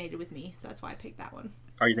that resonated with me, so that's why I picked that one.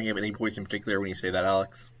 Are you thinking of any boys in particular when you say that,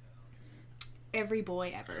 Alex? Every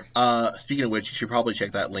boy ever. Speaking of which, you should probably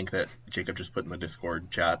check that link that Jacob just put in the Discord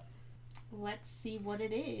chat. Let's see what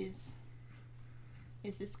it is.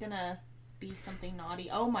 Is this gonna be something naughty?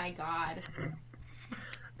 Oh my god.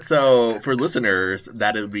 So, for listeners,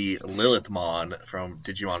 that would be Lilithmon from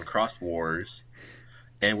Digimon Cross Wars,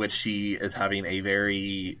 in which she is having a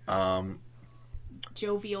very,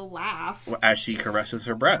 Jovial laugh. as she caresses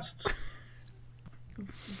her breasts.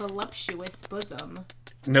 Voluptuous bosom.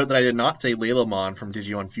 Note that I did not say Lailamon from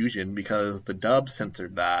Digimon Fusion because the dub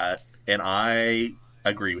censored that, and I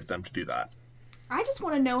agree with them to do that. I just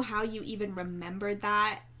want to know how you even remembered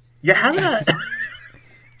that. Yeah, how did that...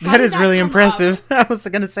 How That did is that really come impressive. I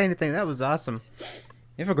wasn't going to say anything. That was awesome.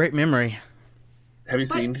 You have a great memory. Have you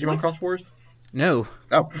But seen Digimon what's- Cross Wars? No.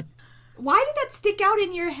 Oh, Why did that stick out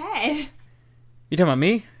in your head? You talking about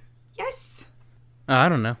me? Yes. I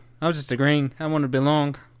don't know. I was just agreeing. I want to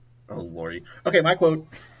belong. oh lordy. Okay, my quote.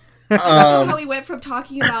 I love how we went from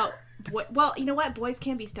talking about... Well, you know what? Boys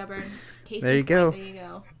can be stubborn. Case There in you point. go. There you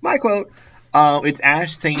go. My quote. It's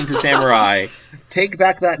Ash saying to Samurai, take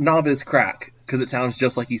back that novice crack. Because it sounds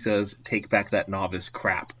just like he says, take back that novice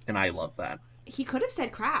crap. And I love that. He could have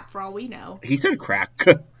said crap for all we know. He said crack.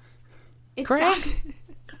 It Crack? sounded-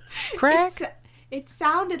 Crack? It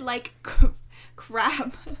sounded like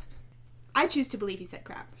crap. I choose to believe he said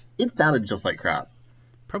crap. It sounded just like crap.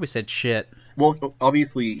 Probably said shit. Well,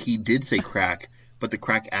 obviously, he did say crack, but the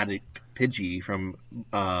crack addict Pidgey from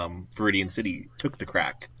Viridian City took the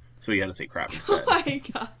crack. So he had to say crap instead. Oh my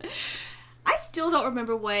god. I still don't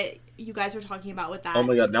remember what you guys were talking about with that. Oh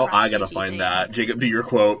my god, now crap I gotta Pidgey find thing. that. Jacob, do your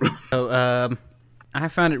quote. So, I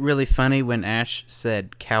found it really funny when Ash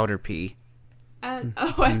said Caterpie. At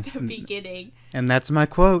the beginning. And that's my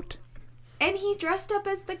quote. And he dressed up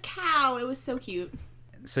as the cow. It was so cute.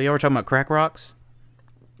 So y'all were talking about crack rocks?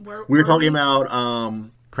 We were talking about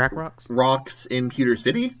Crack rocks? rocks in Pewter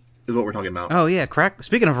City, is what we're talking about. Oh, yeah, crack.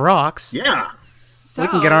 Speaking of rocks, Yeah. So, we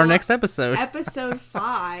can get our next episode. Episode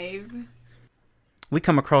 5. We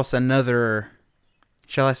come across another,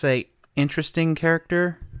 shall I say, interesting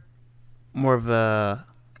character. More of a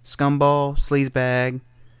scumball, sleazebag.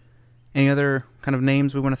 Any other kind of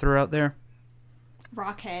names we want to throw out there?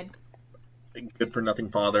 Rockhead. Good for nothing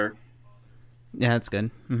father. Yeah, that's good.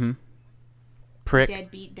 Mm-hmm. Prick.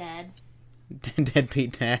 Deadbeat dad.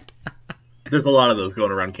 Deadbeat dad. There's a lot of those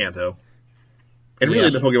going around Kanto. And really Yeah.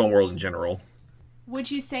 the Pokemon world in general. Would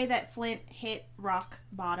you say that Flint hit rock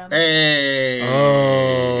bottom? Hey!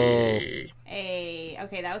 Oh. Hey,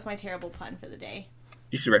 okay, that was my terrible pun for the day.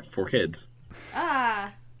 You should write for 4 kids.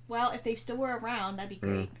 Well, if they still were around, that'd be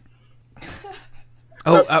great.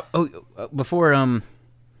 Before,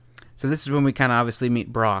 so this is when we kind of obviously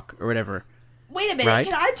meet Brock or whatever. Wait a minute, Right?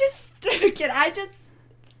 can I just take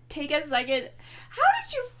a second? How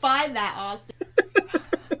did you find that, Austin?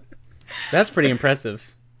 That's pretty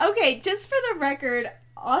impressive. Okay, just for the record,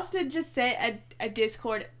 Austin just sent a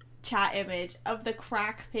Discord chat image of the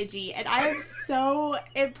crack Pidgey, and I am so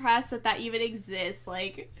impressed that even exists.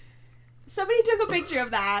 Like, somebody took a picture of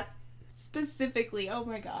that specifically. Oh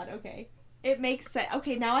my god, okay. It makes sense.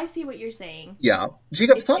 Okay, now I see what you're saying. Yeah.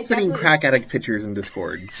 Jacob, stop it sending definitely- crack addict pictures in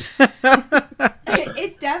Discord.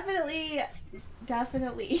 It definitely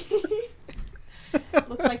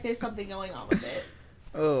looks like there's something going on with it.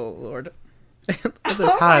 Oh, Lord. That's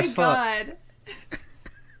Oh high my as fuck. god.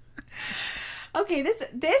 Okay,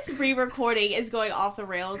 this re-recording is going off the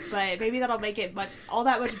rails, but maybe that'll make it all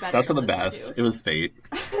that much better. That's for to the listen best. to. It was fate.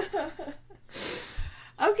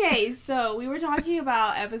 Okay, so we were talking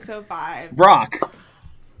about episode 5. Brock!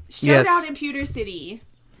 Showdown Yes. in Pewter City.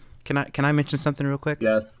 Can I mention something real quick?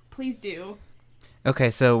 Yes. Please do.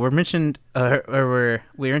 Okay, so we're mentioned, we're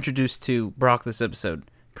introduced to Brock this episode,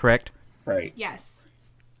 correct? Right. Yes.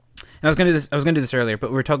 And I was gonna do this earlier,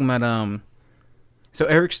 but we were talking about so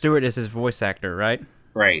Eric Stewart is his voice actor, right?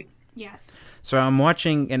 Right. Yes. So I'm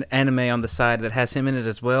watching an anime on the side that has him in it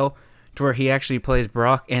as well, to where he actually plays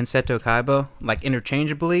Brock and Seto Kaiba like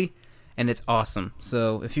interchangeably, and it's awesome.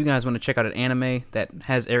 So if you guys want to check out an anime that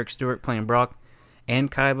has Eric Stewart playing Brock and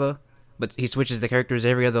Kaiba, but he switches the characters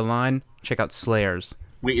every other line, check out Slayers.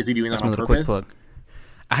 Wait, is he doing That's that my on little purpose? quick plug.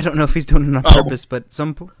 I don't know if he's doing it on Oh. purpose, but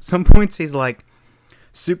some points he's like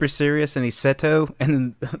super serious and he's Seto,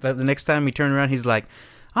 and then the next time he turn around he's like,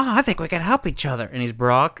 "Oh, I think we can help each other," and he's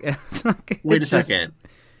Brock. It's like, Wait a it's just- second.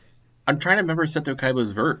 I'm trying to remember Seto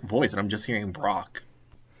Kaiba's voice, and I'm just hearing Brock.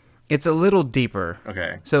 It's a little deeper.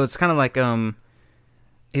 Okay. So it's kind of like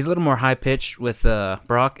he's a little more high pitched with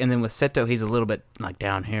Brock, and then with Seto he's a little bit like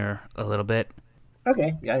down here a little bit.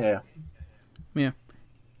 Okay. Yeah. Yeah.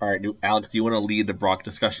 All right, Alex, do you want to lead the Brock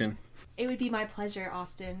discussion? It would be my pleasure,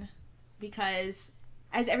 Austin, because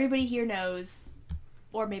as everybody here knows,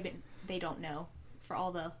 or maybe they don't know, for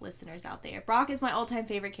all the listeners out there, Brock is my all-time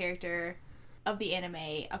favorite character. of the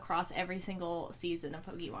anime across every single season of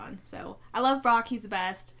Pokemon. So I love Brock. He's the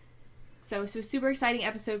best. So it's a super exciting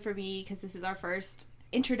episode for me because this is our first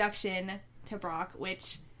introduction to Brock,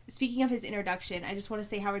 which, speaking of his introduction, I just want to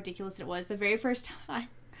say how ridiculous it was. The very first time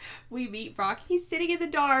we meet Brock, he's sitting in the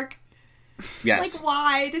dark. Yes. Like,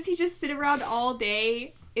 why? Does he just sit around all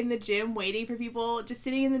day in the gym waiting for people, just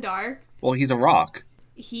sitting in the dark? Well, he's a rock.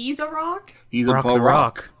 He's a rock? He's Brock a Bo the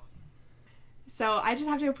Rock. So I just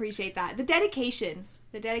have to appreciate that. The dedication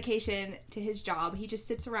to his job. He just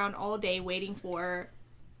sits around all day waiting for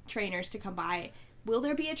trainers to come by. Will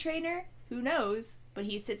there be a trainer? Who knows? But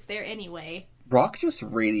he sits there anyway. Brock just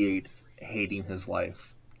radiates hating his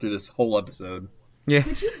life through this whole episode. Yeah.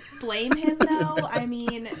 Could you blame him, though? I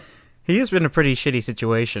mean, He has been in a pretty shitty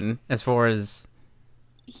situation as far as...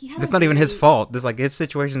 he had It's a not even his very- fault. It's like, his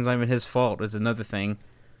situation's not even his fault. It's another thing.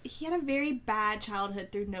 He had a very bad childhood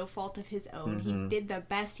through no fault of his own. Mm-hmm. He did the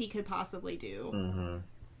best he could possibly do. And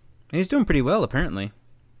he's doing pretty well, apparently.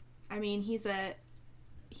 I mean, he's a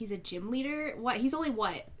gym leader. He's only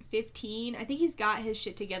 15? I think he's got his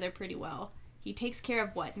shit together pretty well. He takes care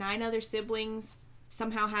of 9 other siblings,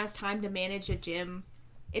 somehow has time to manage a gym.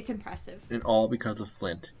 It's impressive. And all because of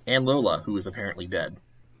Flint. And Lola, who is apparently dead.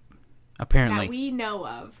 Apparently. That we know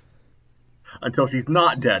of. Until she's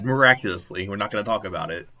not dead, miraculously. We're not going to talk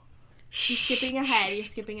about it. You're skipping ahead. You're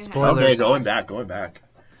skipping ahead. Spoilers. Okay, going back.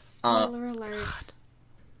 Spoiler alert.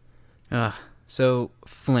 So,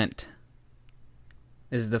 Flint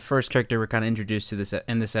is the first character we're kind of introduced to this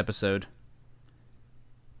in this episode.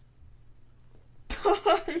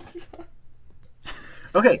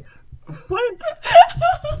 Okay, Flint...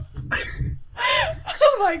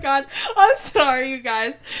 Oh my god. I'm sorry, you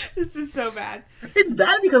guys. This is so bad. It's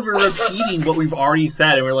bad because we're repeating what we've already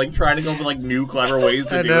said, and we're like trying to go for like new clever ways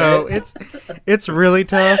to I do know, it. it's really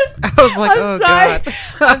tough. I was like, I'm oh sorry. god.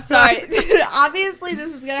 I'm sorry. Obviously,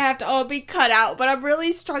 this is going to have to all be cut out, but I'm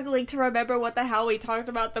really struggling to remember what the hell we talked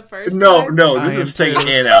about the first time. No, I this am is staying too.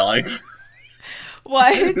 in, Alex.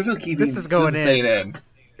 What? This is keeping. This is going in. Staying in.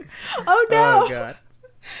 Oh no. Oh god.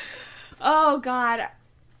 Oh god.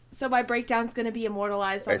 So my breakdown's going to be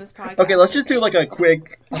immortalized on this podcast. Okay, let's just do like a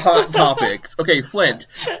quick hot topics. Okay, Flint.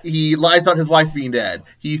 He lies about his wife being dead.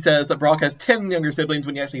 He says that Brock has 10 younger siblings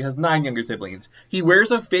when he actually has 9 younger siblings. He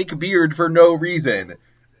wears a fake beard for no reason.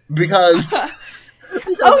 Because Oh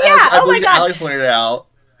yeah, as oh my believe god. Alex pointed out,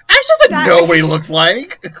 Ash doesn't know what he looks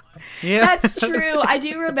like. Yeah. That's true. I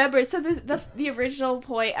do remember. So the original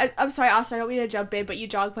point. I'm sorry, Austin. I don't mean to jump in, but you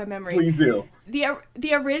jogged my memory. Please do.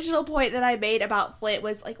 The original point that I made about Flint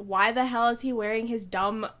was like, why the hell is he wearing his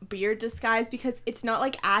dumb beard disguise? Because it's not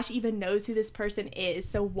like Ash even knows who this person is.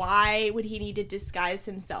 So why would he need to disguise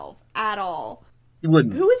himself at all? He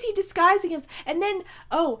wouldn't. Who is he disguising himself? And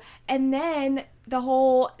then the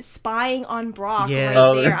whole spying on Brock Yes.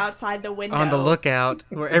 right there outside the window. On the lookout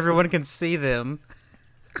where everyone can see them.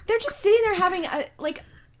 They're just sitting there having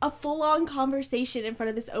a full-on conversation in front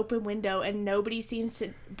of this open window, and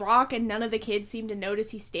Brock and none of the kids seem to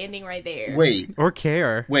notice he's standing right there. Wait, Or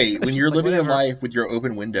care. when Just you're like, living whatever. a life with your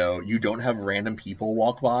open window, you don't have random people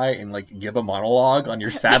walk by and like give a monologue on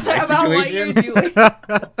your sad life About what you're situation.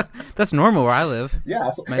 doing. That's normal where I live. Yeah,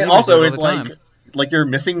 My and neighbors also do it it's all the like time. like your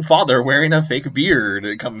missing father wearing a fake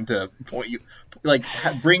beard coming to point you, like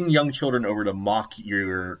bring young children over to mock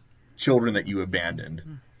your children that you abandoned.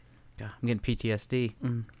 God, I'm getting PTSD.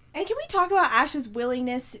 And can we talk about Ash's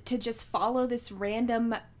willingness to just follow this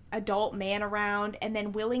random adult man around and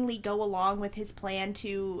then willingly go along with his plan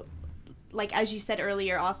to, like, as you said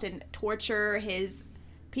earlier, Austin, torture his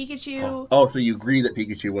Pikachu? Oh, so you agree that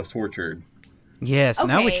Pikachu was tortured? Yes,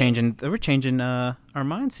 now we're Okay. changing our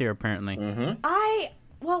minds here apparently. Can I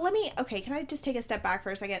just take a step back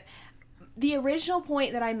for a second? The original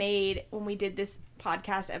point that I made when we did this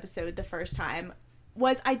podcast episode the first time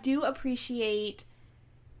was I do appreciate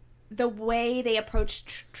the way they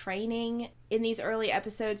approach training in these early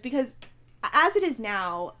episodes, because as it is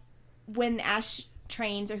now, when Ash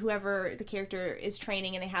trains or whoever the character is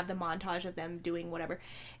training and they have the montage of them doing whatever,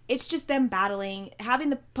 it's just them battling, having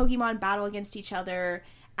the Pokemon battle against each other,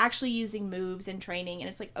 actually using moves and training, and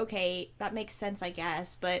it's like, okay, that makes sense, I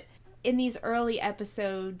guess. But in these early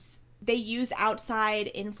episodes, they use outside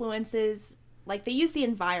influences, like they use the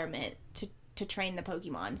environment to train the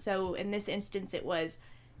Pokemon. So in this instance, it was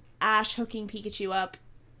Ash hooking Pikachu up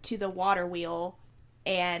to the water wheel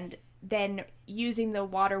and then using the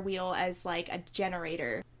water wheel as like a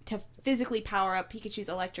generator to physically power up Pikachu's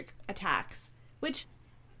electric attacks, which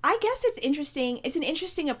I guess it's interesting. It's an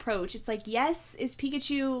interesting approach. It's like, yes, is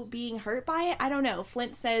Pikachu being hurt by it? I don't know.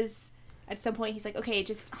 Flint says, at some point he's like, okay,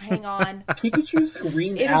 just hang on. Pikachu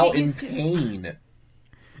screamed It'll out get in used to- pain.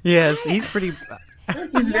 Yes, he's pretty.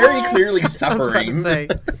 He's very Yes. clearly I was about suffering. to say.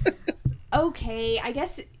 Okay, I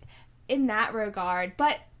guess in that regard,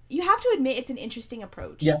 but you have to admit it's an interesting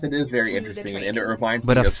approach. Yes, it is very To the interesting, and it training. reminds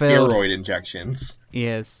But me a of failed- steroid injections.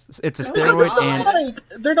 Yes, it's a Oh my steroid, God. and Like,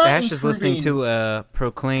 they're not Ash is listening improving- to a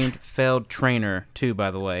proclaimed failed trainer too.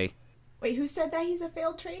 By the way, Wait, who said that he's a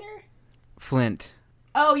failed trainer? Flint.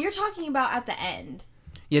 Oh, you're talking about at the end.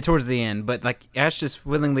 Yeah, towards the end, but like Ash just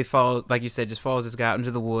willingly follows, like you said, just follows this guy out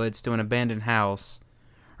into the woods to an abandoned house,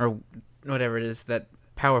 or whatever it is, that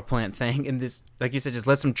power plant thing, and this, like you said, just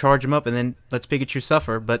lets him charge him up, and then lets Pikachu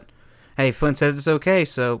suffer. But hey, Flint says it's okay,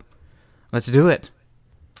 so let's do it.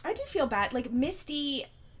 I do feel bad. Like, Misty...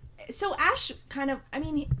 So Ash kind of... I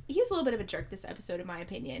mean, he was a little bit of a jerk this episode, in my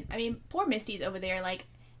opinion. I mean, poor Misty's over there like,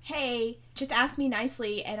 hey, just ask me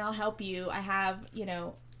nicely and I'll help you. I have,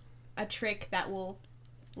 a trick that will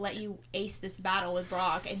let you ace this battle with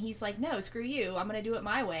Brock. And he's like, no, screw you. I'm going to do it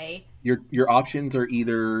my way. Your options are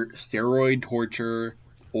either steroid torture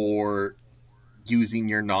or using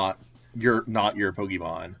your not your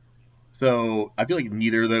Pokemon. So I feel like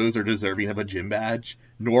neither of those are deserving of a gym badge,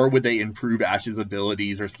 nor would they improve Ash's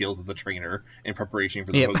abilities or skills as a trainer in preparation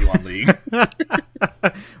for the Yep. Pokemon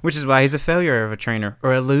League. Which is why he's a failure of a trainer,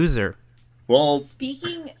 or a loser. Well,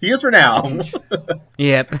 Speaking he is for now.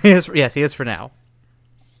 Yep, yes, he is for now.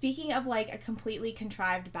 Speaking of, like, a completely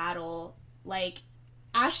contrived battle, like,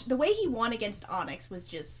 Ash, the way he won against Onyx was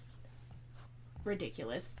just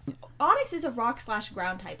ridiculous. Onyx is a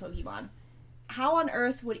rock/ground type Pokemon. How on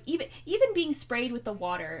earth would, even being sprayed with the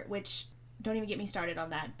water, which, don't even get me started on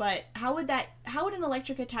that, but how would an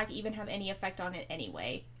electric attack even have any effect on it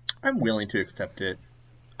anyway? I'm willing to accept it.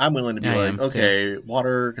 I'm willing to be I like, am, okay,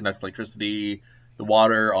 water conducts electricity. The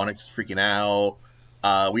water, Onyx is freaking out.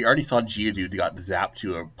 We already saw Geodude got zapped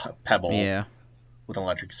to a pebble Yeah, with an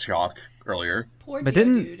electric shock earlier. Poor but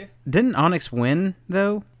Geodude. didn't Onyx win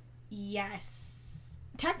though? Yes.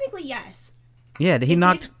 Technically, yes. Yeah, he It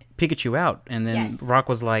knocked Pikachu out, and then Yes. Rock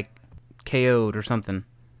was like KO'd or something.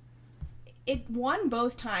 It won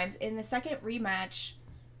both times. In the second rematch,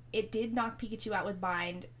 it did knock Pikachu out with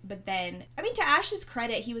Bind, but then, I mean, to Ash's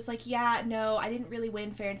credit, he was like, yeah, no, I didn't really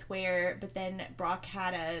win fair and square, but then Brock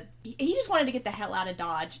he just wanted to get the hell out of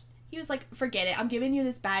Dodge. He was like, forget it, I'm giving you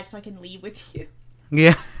this badge so I can leave with you.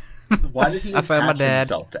 Yeah. Why did he I found my attach dad.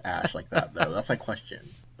 himself to Ash like that, though? That's my question.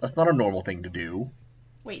 That's not a normal thing to do.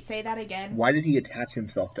 Wait, say that again. Why did he attach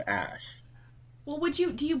himself to Ash? Well,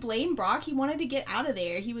 do you blame Brock? He wanted to get out of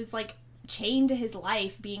there. He was, like, chained to his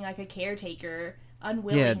life, being, like, a caretaker,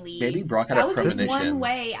 unwillingly. maybe Brock had that a was his premonition. one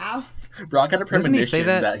way out. Brock had a Doesn't he say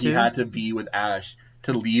premonition that, he too? had to be with Ash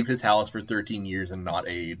to leave his house for 13 years and not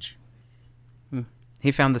age.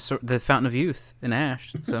 He found the fountain of youth in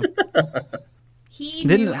Ash, so He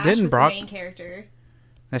Didn't- knew Ash didn't was Brock- the main character.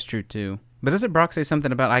 that's true too. But doesn't Brock say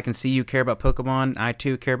something about I can see you care about Pokemon, I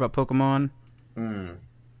too care about Pokemon? Mm.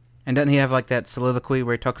 And doesn't he have like that soliloquy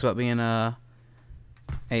where he talks about being a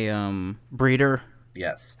breeder?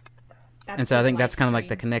 Yes. And so I his think that's live kind of like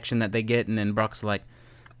the stream. connection that they get, and then Brock's like,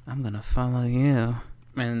 I'm gonna follow you,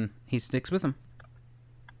 and he sticks with him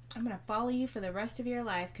I'm gonna follow you for the rest of your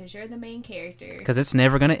life because you're the main character. because it's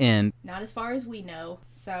never gonna end. Not as far as we know.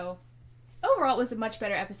 So, overall, it was a much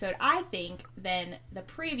better episode, I think, than the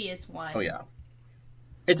previous one. Oh, yeah.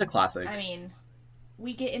 It's a classic. I mean,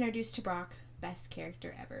 we get introduced to Brock, best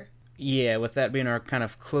character ever. Yeah, with that being our kind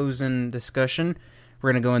of closing discussion,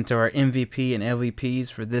 we're gonna go into our MVP and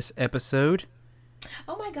LVPs for this episode.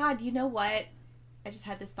 Oh my god, you know what? I just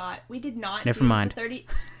had this thought. We did not Never do mind. the 30...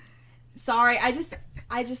 Sorry, I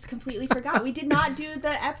just completely forgot. We did not do the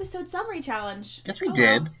episode summary challenge. Yes, we Oh,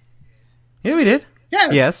 did. well. Yeah, we did.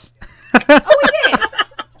 Yes. Yes. Oh, we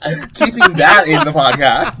did! Keeping that in the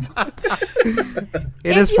podcast.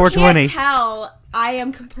 It is If you 420. can't tell, I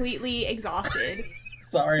am completely exhausted.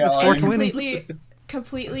 Sorry, It's Alex. 420.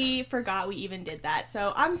 Completely forgot we even did that.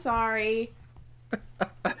 So I'm sorry.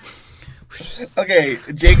 Okay,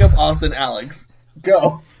 Jacob, Austin, Alex.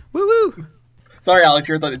 Go. Woo woo. Sorry, Alex,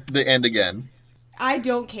 you're at the end again. I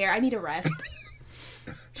don't care. I need a rest.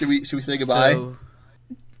 Should we say goodbye So,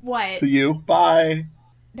 What? to you? Bye.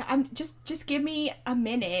 No, I'm just give me a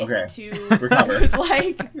minute Okay. to Recover.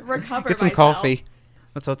 recover. get some myself, coffee.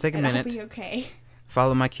 Let's all take a and I'll minute. be okay.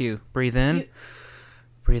 Follow my cue. Breathe in. You-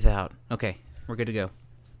 Breathe out. Okay, we're good to go.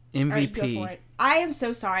 All right, MVP. go for it. I am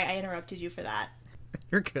so sorry I interrupted you for that.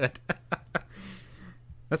 You're good.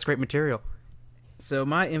 That's great material. So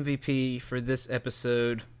my MVP for this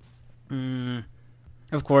episode,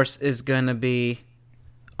 of course, is gonna be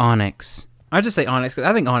Onyx. I just say Onyx because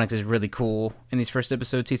I think Onyx is really cool in these first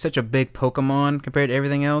episodes. He's such a big Pokemon compared to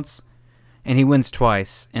everything else, and he wins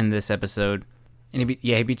twice in this episode. And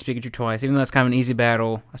he beats Pikachu twice. Even though that's kind of an easy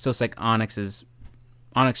battle, I still think Onyx is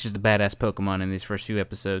just a badass Pokemon in these first few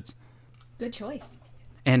episodes. Good choice.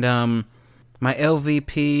 And my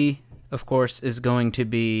LVP, of course, is going to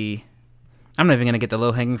be. I'm not even gonna get the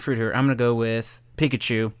low hanging fruit here. I'm gonna go with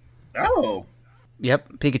Pikachu. Oh. Yep,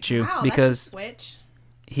 Pikachu, Wow, because that's a switch.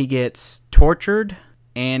 he gets tortured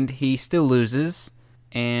and he still loses,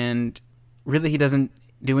 and really he doesn't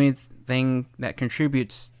do anything that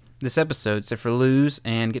contributes this episode except for lose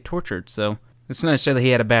and get tortured. So it's not necessarily he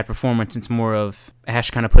had a bad performance. It's more of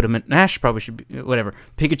Ash kind of put him in. Ash probably should be whatever.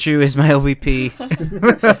 Pikachu is my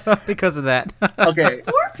LVP because of that. Okay.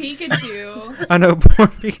 Poor Pikachu. I know, poor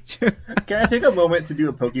Pikachu. Can I take a moment to do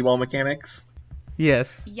a Pokeball mechanics?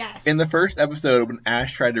 Yes. Yes. In the first episode, when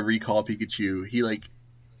Ash tried to recall Pikachu, he like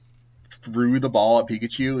threw the ball at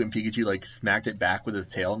Pikachu, and Pikachu like smacked it back with his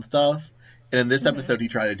tail and stuff. And in this episode, he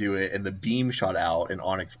tried to do it, and the beam shot out, and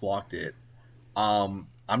Onyx blocked it. I'm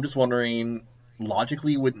just wondering,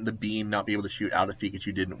 logically, wouldn't the beam not be able to shoot out if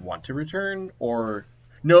Pikachu didn't want to return? Or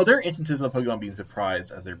no, there are instances of Pokemon being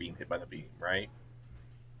surprised as they're being hit by the beam, right?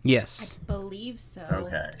 Yes. I believe so.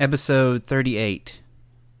 Okay. Episode 38.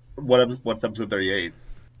 What's episode 38?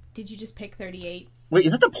 Did you just pick 38? Wait,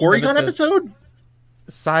 is that the Porygon episode?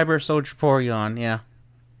 Cyber Soldier Porygon, yeah.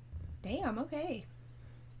 Damn, okay.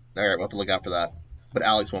 All right, we'll have to look out for that. But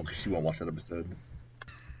Alex won't, because she won't watch that episode.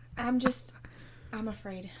 I'm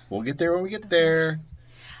afraid. We'll get there when we get there.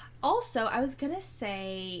 Also, I was gonna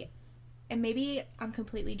say, and maybe I'm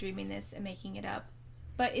completely dreaming this and making it up,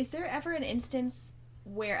 but is there ever an instance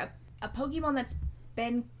where a Pokemon that's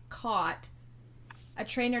been caught, a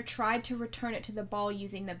trainer tried to return it to the ball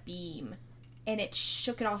using the beam, and it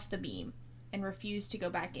shook it off the beam and refused to go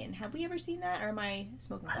back in? Have we ever seen that, or am I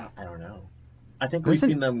smoking pot? I don't know. I think we've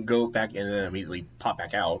seen them go back in and then immediately pop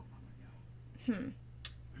back out.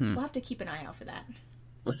 We'll have to keep an eye out for that.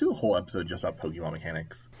 Let's do a whole episode just about Pokemon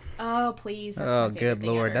mechanics. Oh, please. That's Oh, my favorite good thing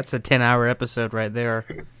lord. ever. That's a 10-hour episode right there.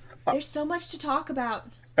 There's so much to talk about.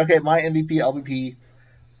 Okay, my MVP, LVP.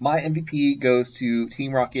 My MVP goes to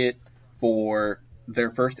Team Rocket for their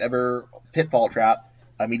first ever pitfall trap,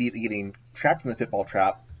 immediately getting trapped in the pitfall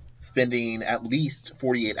trap, spending at least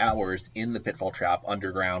 48 hours in the pitfall trap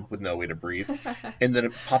underground with no way to breathe, and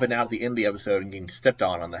then popping out at the end of the episode and getting stepped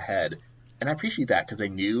on the head. And I appreciate that because they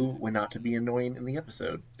knew when not to be annoying in the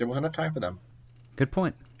episode. There wasn't enough time for them. Good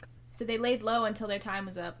point. So they laid low until their time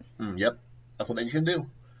was up. Yep, that's what they should do.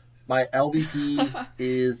 My LVP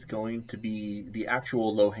is going to be the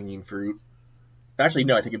actual low-hanging fruit. Actually,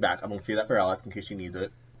 no, I take it back. I'm going to say that for Alex in case she needs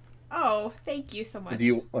it. Oh, thank you so much.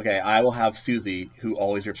 Okay, I will have Susie, who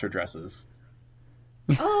always rips her dresses.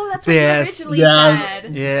 Oh, that's what Yes. you originally Yes.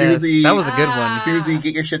 said. Yes, Susie- that was a good one. Susie,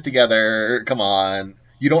 get your shit together. Come on.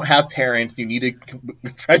 You don't have parents. You need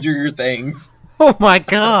to treasure your things. Oh my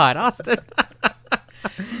god, Austin.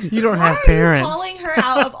 You don't Why have are parents. you calling her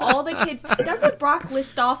out of all the kids? Doesn't Brock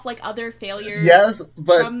list off like other failures Yes,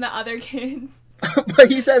 but from the other kids?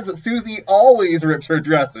 but he says that Susie always rips her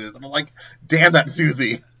dresses. And I'm like, damn that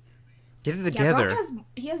Susie. Get it Yeah, together. Brock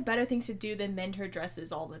has better things to do than mend her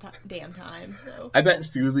dresses all the damn time. So. I bet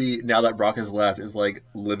Susie, now that Brock has left, is like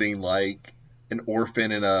living like an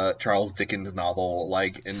orphan in a Charles Dickens novel,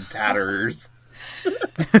 like in tatters.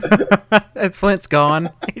 Flint's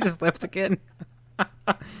gone. He just left again.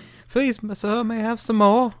 Please, sir, may I have some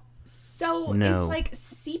more? So No. is like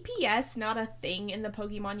CPS not a thing in the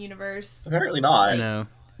Pokemon universe? Apparently not. No.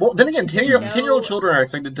 Well, then again, 10-year-old No. children are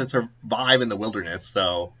expected to survive in the wilderness,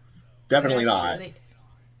 so definitely That's not. true.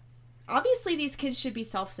 Obviously, these kids should be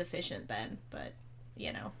self-sufficient then, but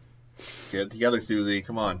you know. Get it together, Susie.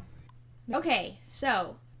 Come on. Okay,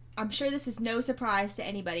 so I'm sure this is no surprise to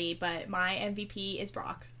anybody, but my MVP is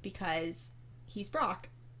Brock because he's Brock.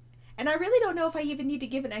 And I really don't know if I even need to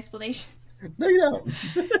give an explanation No, you don't.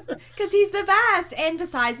 because he's the best. And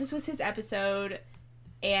besides, this was his episode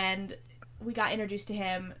and we got introduced to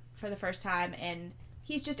him for the first time and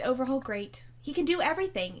he's just overall great. He can do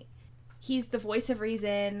everything. He's the voice of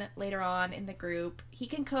reason later on in the group. He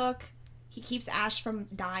can cook. He keeps Ash from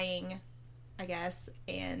dying, I guess,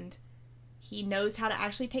 and he knows how to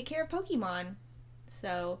actually take care of Pokemon.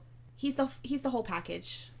 So he's the whole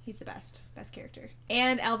package. He's the best character.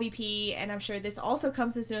 And LVP, and I'm sure this also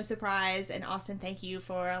comes as no surprise, and Austin, thank you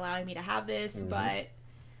for allowing me to have this, but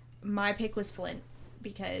my pick was Flint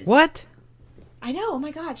because What? I know, oh my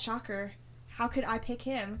god, shocker. How could I pick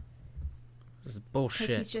him? This is Because bullshit.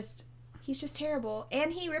 he's just terrible.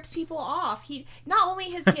 And he rips people off. He not only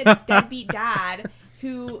has he a deadbeat dad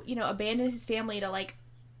who, abandoned his family to, like,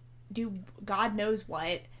 do God knows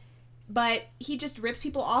what, but he just rips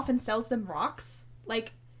people off and sells them rocks?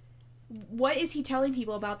 Like, what is he telling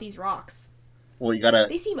people about these rocks? Well, you gotta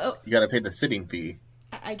They seem... you gotta pay the sitting fee.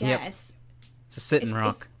 I guess. It's a sitting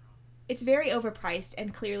rock. It's very overpriced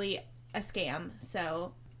and clearly a scam,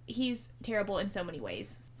 so he's terrible in so many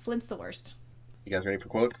ways. Flint's the worst. You guys ready for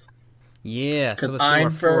quotes? Yeah, so Because let's do our I'm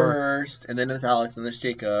 4. first, and then it's Alex, and then it's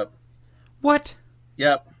Jacob. What?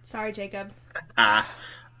 Yep. Sorry, Jacob. I'm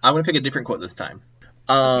gonna pick a different quote this time.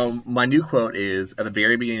 My new quote is at the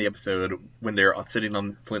very beginning of the episode when they're sitting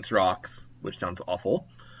on Flint's rocks, which sounds awful.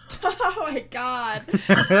 Oh my god.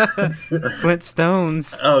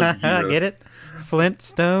 Flintstones. Oh, Jesus. Get it?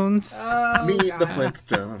 Flintstones. Oh, Meet god. the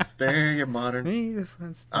Flintstones. They're your modern. Me, the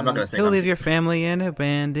Flintstones. I'm not gonna sing He'll them. leave your family and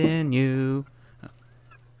abandon you.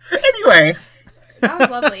 Anyway, That was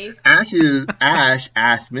lovely. Ash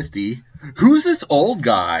asks Misty, "Who's this old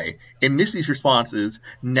guy?" And Misty's response is,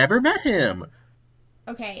 "Never met him."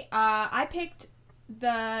 Okay, I picked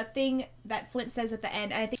the thing that Flint says at the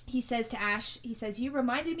end, and I think he says to Ash, he says, "You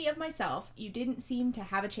reminded me of myself. You didn't seem to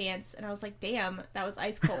have a chance." And I was like, damn, that was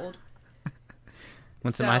ice cold.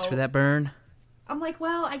 Want some ice for that burn? I'm like,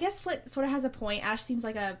 well, I guess Flint sort of has a point. Ash seems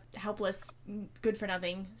like a helpless,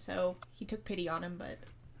 good-for-nothing, so he took pity on him, but...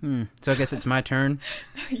 So I guess it's my turn.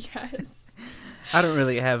 Yes. I don't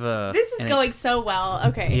really have a... This is going so well.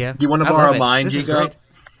 Okay. Yeah. Do you want to I borrow love it. mine, This is Jacob? great.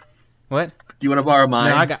 What? Do you want to borrow mine?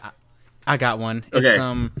 No, I got one. Okay.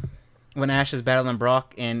 It's when Ash is battling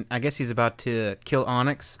Brock, and I guess he's about to kill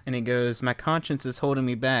Onyx, and he goes, "My conscience is holding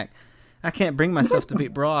me back. I can't bring myself to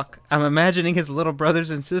beat Brock. I'm imagining his little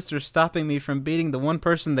brothers and sisters stopping me from beating the one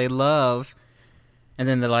person they love." And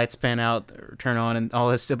then the lights pan out, or turn on, and all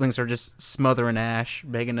his siblings are just smothering Ash,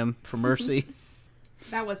 begging him for mercy.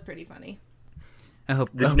 That was pretty funny. I hope.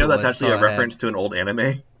 Did you know that's actually a reference to an old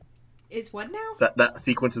anime? Is what now? That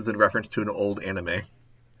sequence is in reference to an old anime.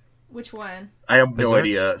 Which one? I have no Berserk?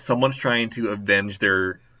 idea. Someone's trying to avenge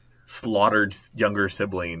their slaughtered younger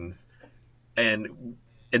siblings, and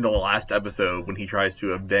in the last episode, when he tries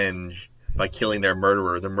to avenge by killing their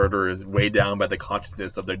murderer, the murderer is weighed down by the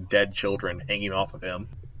consciousness of their dead children hanging off of him,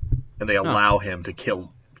 and they allow him to kill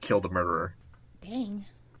the murderer. Dang.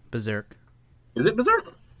 Berserk. Is it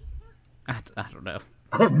Berserk? I don't know.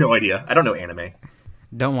 I have no idea. I don't know anime.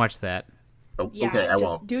 Don't watch that. Oh, Yeah, okay, I just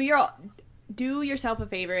won't. do yourself a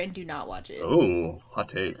favor and do not watch it. Oh, hot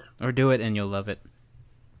take. Or do it and you'll love it.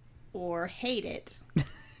 Or hate it.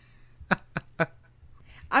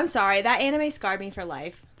 I'm sorry, that anime scarred me for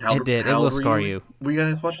life. It did. It will scar you. We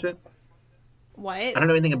guys watched it? What? I don't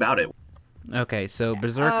know anything about it. Okay, so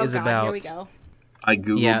Berserk Oh is god, about. here we go. I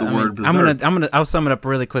googled the word Berserk. I'll sum it up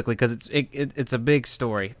really quickly because it's a big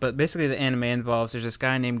story. But basically, the anime involves there's this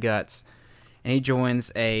guy named Guts, and he joins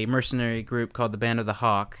a mercenary group called the Band of the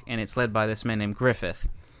Hawk, and it's led by this man named Griffith.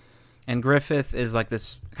 And Griffith is like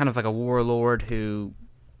this kind of like a warlord who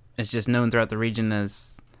is just known throughout the region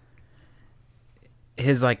as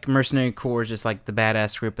his like mercenary corps is just like the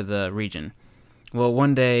badass group of the region. Well,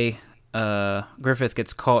 one day, Griffith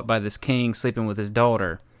gets caught by this king sleeping with his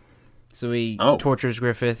daughter. So he tortures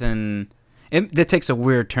Griffith, and it takes a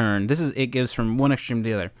weird turn. It goes from one extreme to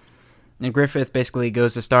the other. And Griffith basically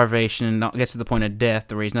goes to starvation and gets to the point of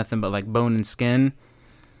death, where he's nothing but like bone and skin.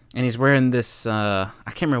 And he's wearing this, I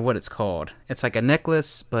can't remember what it's called. It's like a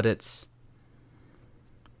necklace, but it's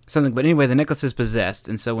something. But anyway, the necklace is possessed,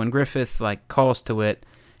 and so when Griffith like calls to it,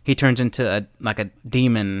 he turns into a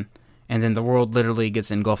demon, and then the world literally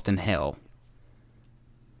gets engulfed in hell.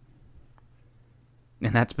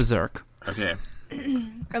 And that's Berserk. Okay.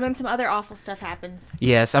 And then some other awful stuff happens.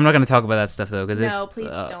 Yes, I'm not going to talk about that stuff though, because No, please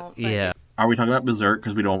don't, but- Yeah. Are we talking about Berserk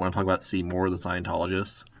because we don't want to talk about Seymour the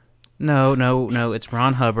Scientologist? No, it's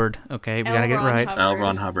Ron Hubbard. Okay, we L. gotta get it Ron right. Hubbard. L.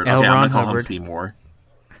 Ron Hubbard. L. Okay, I'm Ron gonna call him Hubbard. Seymour.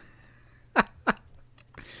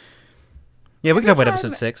 Yeah, we can talk about time-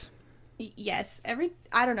 episode 6. Yes, every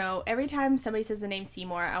time somebody says the name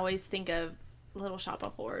Seymour, I always think of Little Shop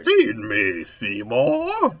of Horrors. Feed me,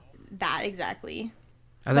 Seymour. That exactly.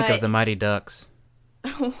 I think But- of the Mighty Ducks.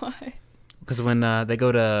 What? Because when they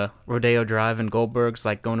go to Rodeo Drive and Goldberg's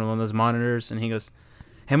like going to one of those monitors, and he goes,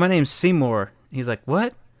 "Hey, my name's Seymour." He's like,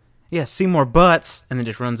 "What?" "Yeah, Seymour Butts," and then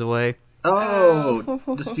just runs away. Oh,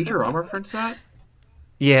 does Futurama reference that?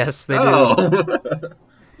 Yes, they do. Oh.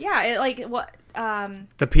 Yeah, it like what?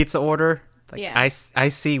 The pizza order, like Yeah. I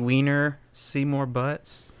see Wiener, Seymour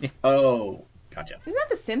Butts. Yeah. Oh, gotcha. Isn't that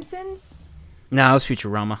The Simpsons? No, it was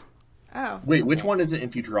Futurama. Oh. Wait, which one is it in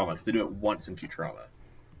Futurama? Because they do it once in Futurama.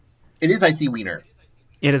 It is I See Wiener.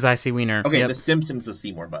 It is I see Wiener. Okay, Yep. The Simpsons is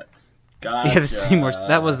Seymour Butts. Gotcha. Yeah, the Seymour.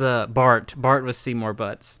 That was Bart. Bart was Seymour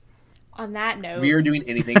Butts. On that note, We are doing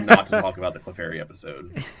anything not to talk about the Clefairy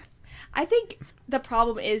episode. I think the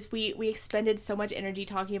problem is we expended so much energy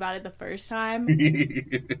talking about it the first time,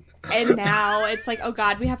 and now it's like, oh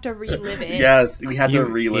god, we have to relive it. Yes, we had to You-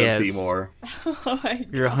 relive yes. Seymour. Oh my God.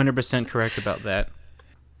 You're 100% correct about that.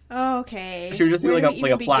 Okay. Should we just do Where like do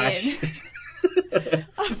we a even flash begin?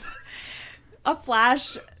 A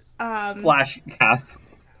flash. flash cast?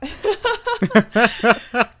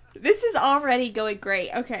 This is already going great.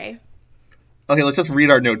 Okay. Okay, let's just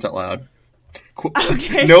read our notes out loud.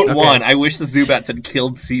 Okay. Note Okay. 1, I wish the Zubats had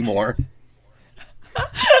killed Seymour.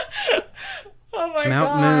 Oh my Mount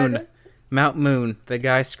god. Moon. Mount Moon. The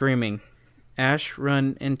guy screaming. Ash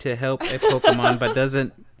run in to help a Pokemon, but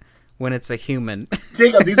doesn't when it's a human.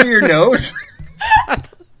 Jacob, these are your notes?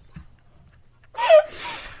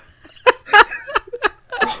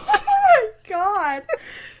 Oh my god.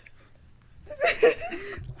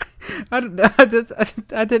 I don't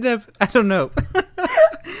know.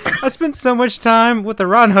 I spent so much time with the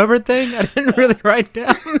Ron Hubbard thing, I didn't really write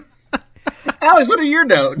down. Alex, what are your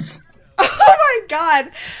notes? Oh my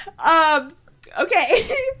god. Okay.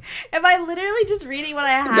 Am I literally just reading what I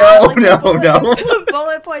have? No, the no, bullet, no.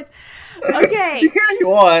 bullet points. Okay. You can if you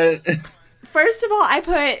want. First of all, I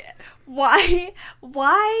put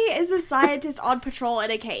why is a scientist on patrol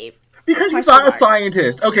in a cave? Because he's Question not a mark.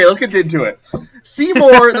 scientist. Okay, let's get into it.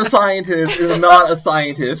 Seymour, the scientist, is not a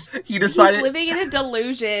scientist. He decided... He's living in a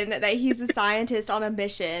delusion that he's a scientist on a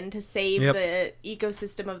mission to save Yep. the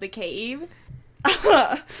ecosystem of the cave.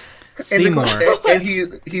 Seymour. And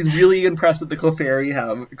he's really impressed that the Clefairy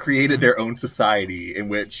have created their own society in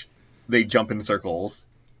which they jump in circles.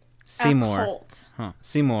 A Seymour. cult. Huh.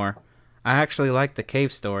 Seymour. I actually like the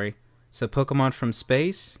cave story. So Pokemon from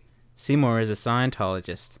space? Seymour is a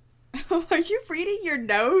Scientologist. Are you reading your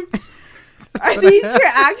notes? Are these your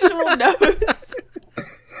actual notes?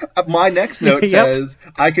 My next note Yep. says,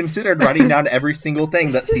 I considered writing down every single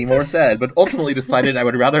thing that Seymour said, but ultimately decided I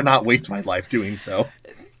would rather not waste my life doing so.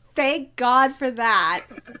 Thank God for that.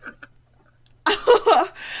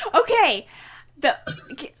 Okay.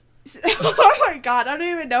 Oh my god, I don't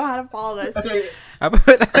even know how to follow this. Okay, I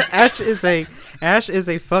put Ash is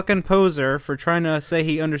a fucking poser for trying to say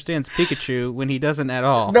he understands Pikachu when he doesn't at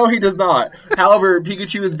all. no, he does not. However,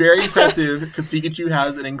 Pikachu is very impressive because Pikachu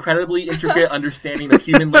has an incredibly intricate understanding of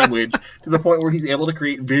human language to the point where he's able to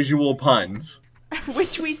create visual puns.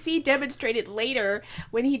 Which we see demonstrated later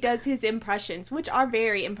when he does his impressions, which are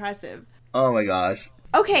very impressive. Oh my gosh.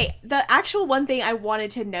 Okay, the actual one thing I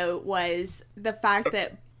wanted to note was the fact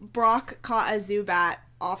that Brock caught a Zubat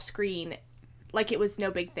off screen like it was no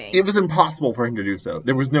big thing. It was impossible for him to do so.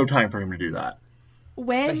 There was no time for him to do that.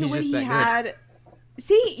 But he's when just he that good. had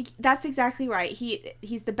See, that's exactly right.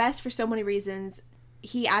 He's the best for so many reasons.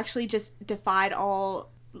 He actually just defied all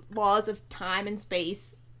laws of time and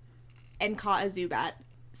space and caught a Zubat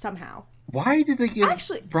somehow. Why did they give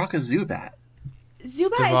Actually- Brock a Zubat?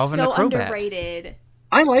 Zubat evolve is into so Crobat. underrated.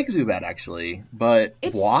 I like Zubat actually, but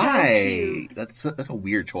It's so why? cute. That's a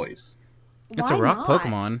weird choice. It's Why a rock not?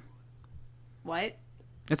 Pokemon. What?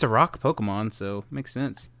 It's a rock Pokemon, so makes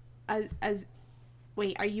sense. As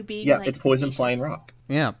wait, are you being Yeah, like it's poison facetious? flying rock.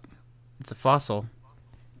 Yeah. It's a fossil.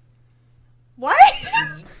 What?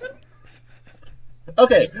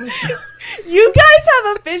 Okay. You guys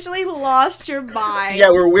have officially lost your mind.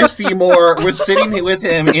 Yeah, we're with Seymour. We're sitting with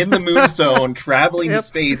him in the Moonstone, traveling to Yep.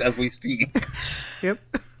 space as we speak. Yep.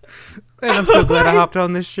 And I'm so glad I hopped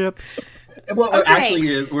on this ship. And what it Okay. actually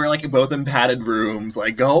is, we're like both in padded rooms,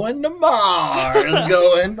 like going to Mars,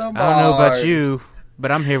 going to Mars. I don't know about you,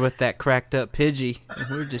 but I'm here with that cracked up Pidgey. And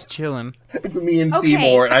we're just chilling. It's me and Okay.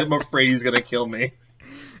 Seymour, and I'm afraid he's gonna kill me.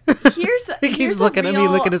 He keeps looking at me,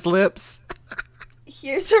 licking his lips.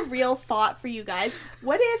 Here's a real thought for you guys.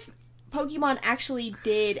 What if Pokemon actually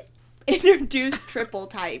did introduce triple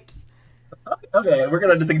types? Okay, we're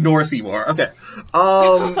gonna just ignore Seymour. Okay.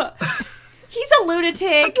 He's a lunatic.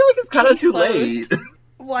 I feel like it's kind of Case too closed. late.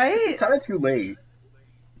 What? Kind of too late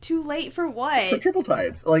Too late for for what? triple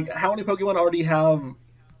types. Like, how many Pokemon already have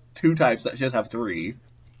 2 types that should have 3?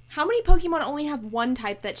 How many Pokemon only have 1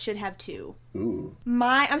 type that should have 2? Ooh.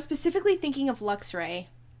 I'm specifically thinking of Luxray.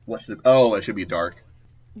 What should? Oh, it should be dark.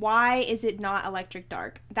 Why is it not Electric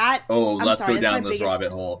Dark? That Oh, I'm let's sorry, go that's down my this biggest,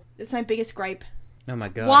 rabbit hole. That's my biggest gripe. Oh my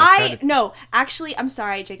god. I Why? tried to- No, actually, I'm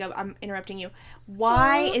sorry, Jacob. I'm interrupting you.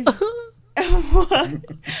 Why is?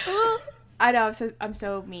 I know. I'm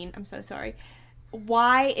so mean. I'm so sorry.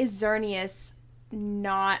 Why is Xerneas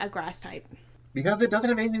not a grass type? Because it doesn't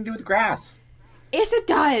have anything to do with grass. Yes, it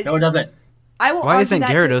does. No, it doesn't. I will. Why argue isn't that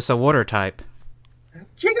to- Gyarados a water type?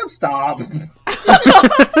 Jacob, Stop.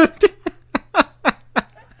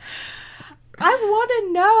 I want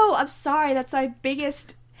to know. I'm sorry. That's my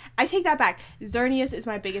biggest. I take that back. Xerneas is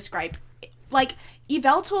my biggest gripe. Like,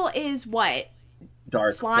 Yveltal is what?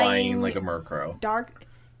 Dark, flying like a Murkrow. Dark.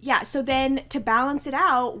 Yeah, so then to balance it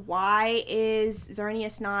out, why is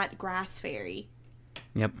Xerneas not Grass Fairy?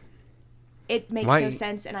 Yep. It makes no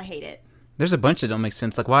sense, and I hate it. There's a bunch that don't make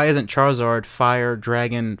sense. Like, why isn't Charizard Fire,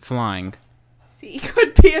 Dragon, Flying? See, it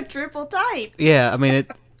could be a triple type. Yeah, I mean,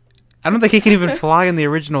 I don't think he can even fly in the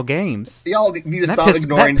original games. Y'all need to stop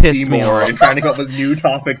ignoring Seymour and trying to come up with new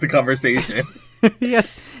topics of conversation.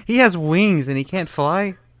 Yes, he has wings and he can't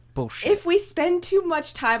fly. Bullshit. If we spend too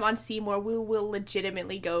much time on Seymour, we will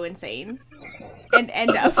legitimately go insane and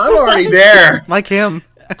end up. I'm already there. Like him.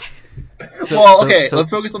 Let's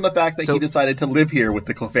focus on the fact that he decided to live here with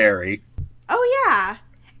the Clefairy. Oh yeah,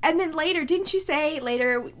 and then later, didn't you say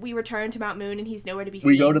later we return to Mount Moon and he's nowhere to be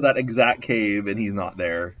seen? We go to that exact cave and he's not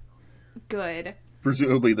there. Good.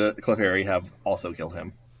 Presumably the Clefairy have also killed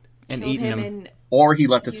him and eaten him, or he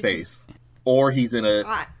left his face, or he's in a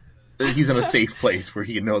safe place where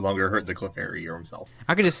he can no longer hurt the Clefairy or himself.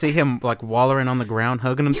 I could just see him like wallowing on the ground,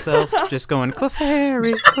 hugging himself, just going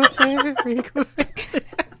Clefairy, Clefairy, Clefairy.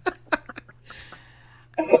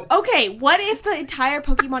 Okay, what if the entire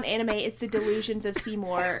Pokemon anime is the delusions of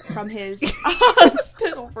Seymour from his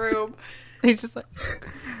hospital room? He's just like,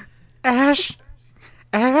 Ash.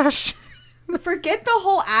 Forget the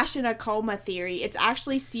whole Ash in a coma theory. It's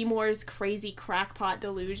actually Seymour's crazy crackpot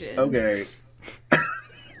delusions. Okay.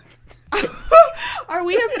 Are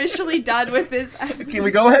we officially done with this? Can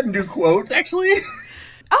we go ahead and do quotes, actually?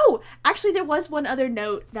 Oh, actually, there was one other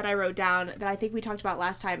note that I wrote down that I think we talked about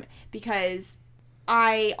last time, because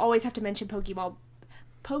I always have to mention Pokeball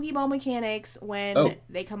mechanics when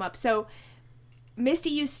they come up. So, Misty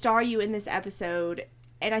used Staryu in this episode,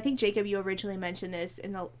 and I think, Jacob, you originally mentioned this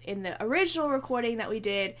in the original recording that we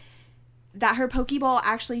did, that her Pokeball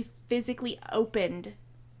actually physically opened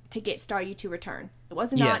to get Staryu to return. It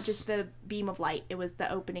wasn't not just the beam of light, it was the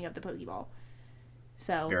opening of the Pokeball.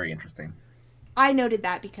 So very interesting. I noted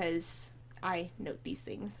that because I note these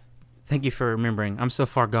things. Thank you for remembering. I'm so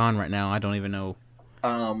far gone right now, I don't even know.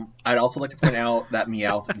 I'd also like to point out that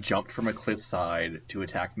Meowth jumped from a cliffside to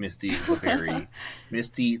attack Misty with Clefairy.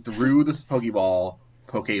 Misty threw the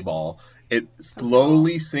Pokeball. It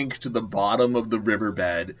slowly sank to the bottom of the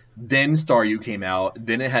riverbed. Then Staryu came out.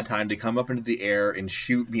 Then it had time to come up into the air and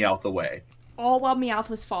shoot Meowth away. All while Meowth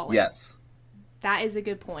was falling. Yes. That is a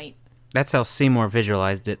good point. That's how Seymour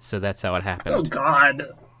visualized it, so that's how it happened. Oh, God.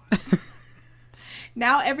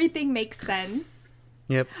 Now everything makes sense.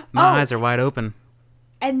 Yep. My eyes are wide open.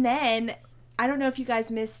 And then, I don't know if you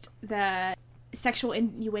guys missed the sexual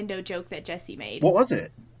innuendo joke that Jessie made. What was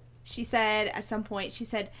it? She said, at some point,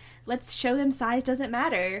 let's show them size doesn't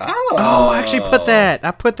matter. Oh, I actually put that.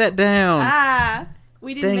 I put that down.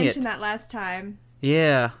 We didn't mention that last time.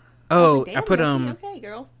 Yeah. Oh, I put, okay,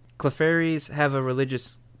 girl. Clefairies have a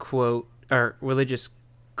religious quote, or religious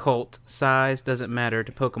cult. Size doesn't matter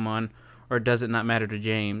to Pokemon, or does it not matter to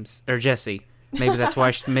James, or Jessie? Maybe that's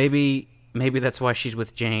why, maybe that's why she's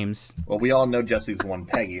with James. Well, we all know Jessie's the one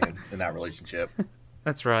Peggy in that relationship.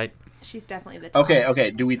 That's right. She's definitely the top. Okay.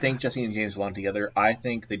 Do we think Jessie and James belong together? I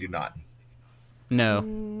think they do not. No,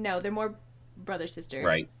 they're more brother-sister.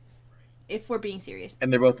 Right. If we're being serious.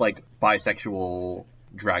 And they're both, like, bisexual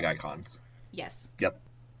drag icons. Yes. Yep.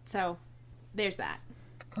 So, there's that.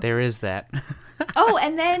 There is that. Oh,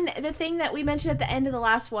 and then the thing that we mentioned at the end of the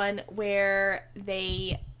last one, where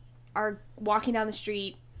they are walking down the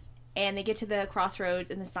street, and they get to the crossroads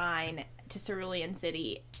and the sign to Cerulean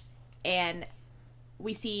City, and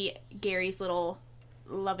we see Gary's little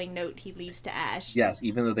loving note he leaves to Ash. Yes,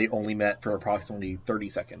 even though they only met for approximately 30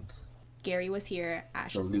 seconds. Gary was here,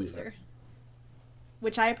 Ash is the loser.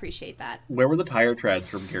 Which I appreciate that. Where were the tire treads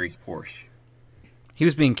from Gary's Porsche? He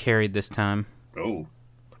was being carried this time. Oh.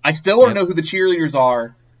 I still want to know who the cheerleaders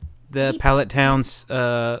are. The Pallet Town's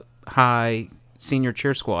High Senior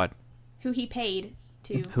Cheer Squad. Who he paid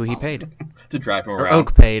to... to drive him around. Or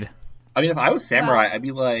Oak paid. I mean, if I was Samurai, I'd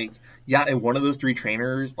be like... Yeah, and one of those three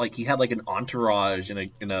trainers, like, he had, like, an entourage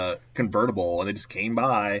in a convertible, and they just came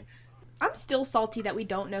by. I'm still salty that we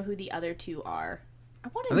don't know who the other two are. I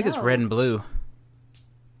want to know. I think it's Red and Blue.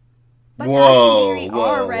 But Ash and Gary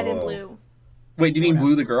are Red and Blue. Wait, do you mean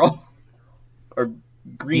Blue the girl? Or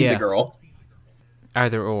Green the girl?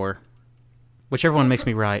 Either or. Whichever one makes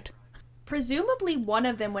me right. Presumably one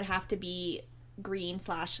of them would have to be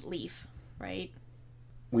Green/Leaf, right?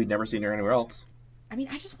 We've never seen her anywhere else. I mean,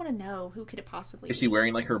 I just want to know, who could it possibly be? Is she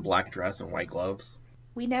wearing, like, her black dress and white gloves?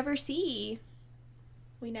 We never see.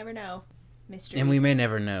 We never know. Mystery. And we may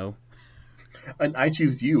never know. And I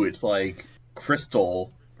Choose You, it's like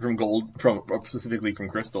Crystal specifically from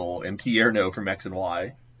Crystal, and Tierno from X and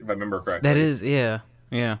Y, if I remember correctly. That is, yeah.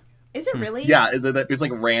 Is it really? Yeah, it's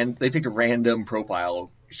like they pick random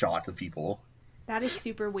profile shots of people. That is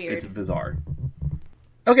super weird. It's bizarre.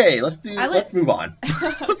 Okay, let's move on.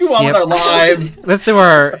 Let's move on Yep. with our lives. Let's do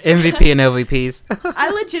our MVP and LVPs. I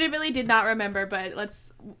legitimately did not remember, but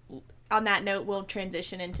on that note, we'll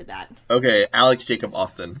transition into that. Okay, Alex Jacob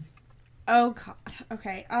Austin. Oh, God.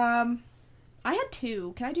 Okay. I had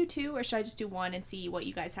 2. Can I do 2, or should I just do 1 and see what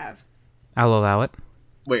you guys have? I'll allow it.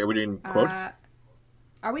 Wait, are we doing quotes?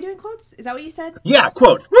 Are we doing quotes? Is that what you said? Yeah,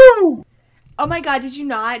 quotes. Woo! Oh my God, did you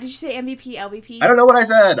not? Did you say MVP, LVP? I don't know what I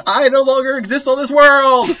said. I no longer exist on this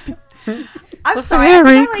world. I'm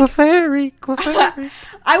sorry. Clefairy.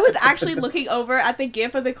 I was actually looking over at the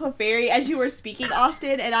gif of the Clefairy as you were speaking,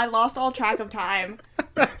 Austin, and I lost all track of time.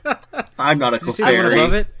 I'm not a see the one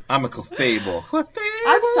above Clefairy. it? I'm a Clefable. Clefable.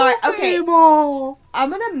 I'm sorry. Okay. Clefable.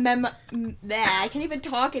 I'm gonna I can't even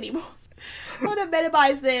talk anymore. I'm gonna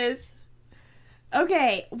minimize this.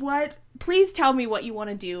 Okay, please tell me what you want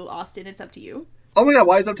to do, Austin. It's up to you. Oh my God,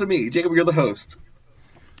 why is it up to me? Jacob, you're the host.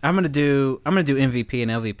 I'm gonna do MVP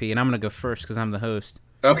and LVP, and I'm gonna go first because I'm the host.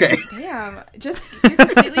 Okay. Damn, you're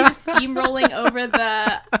completely just steamrolling over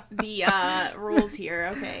the rules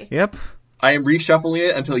here. Okay. Yep. I am reshuffling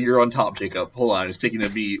it until you're on top, Jacob. Hold on, it's taking a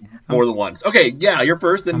beat more than once. Okay, yeah, you're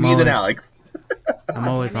first, then me, then Alex. I'm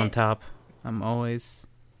always damn on it. top. I'm always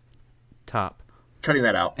top. Cutting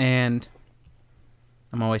that out. And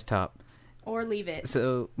I'm always top. Or leave it.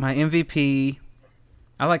 So my MVP,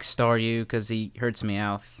 I like Staryu because he hurts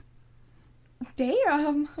Meowth.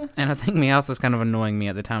 Damn. And I think Meowth was kind of annoying me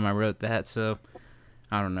at the time I wrote that, so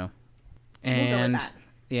I don't know. We'll go with And that.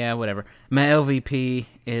 yeah, whatever. My LVP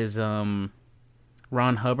is Ron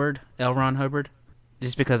Hubbard, L. Ron Hubbard,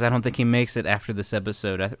 just because I don't think he makes it after this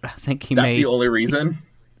episode. I think he That's may. the only reason.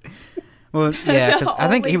 Well, yeah, because The I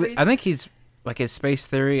think only reason. I think he's like his space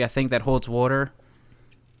theory. I think that holds water.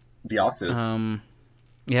 Deoxys.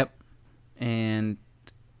 Yep.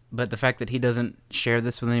 But the fact that he doesn't share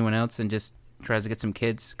this with anyone else and just tries to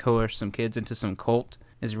get coerce some kids into some cult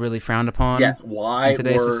is really frowned upon. Yes, why in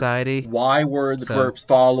today's were society. Why were the So- twerps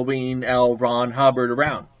following L. Ron Hubbard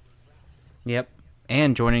around? Yep.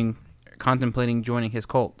 And contemplating joining his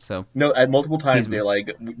cult. So No, at multiple times He's- they're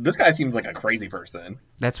like, this guy seems like a crazy person.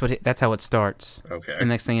 that's how it starts. Okay. And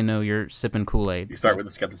next thing you know, you're sipping Kool-Aid. You start with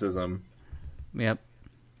the skepticism, Yep.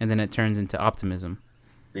 And then it turns into optimism.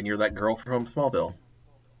 then you're that girl from Smallville.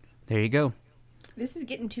 There you go. This is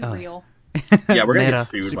getting too Oh. real. Yeah, we're gonna Meta. get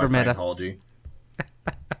sued Super by meta. Scientology.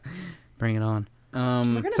 Bring it on.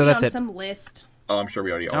 We're gonna So be that's on it. some list. Oh, I'm sure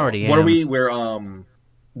we already are. Already What are am. we?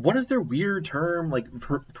 What is their weird term? Like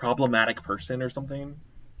problematic person or something?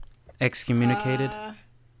 Excommunicated.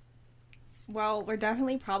 Well, we're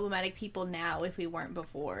definitely problematic people now if we weren't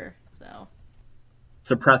before. So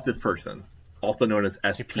Suppressive person, also known as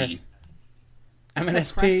SP. Suppress- I'm an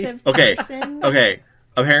SP. suppressive Okay. person. Okay.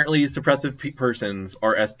 Apparently, suppressive persons,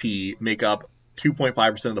 or SP, make up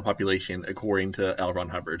 2.5% of the population, according to L. Ron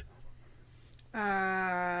Hubbard.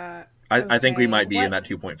 I think we okay. might be What- in that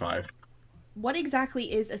 2.5. What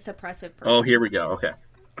exactly is a suppressive person? Oh, here we go. Okay.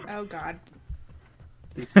 Oh God.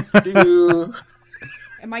 Do-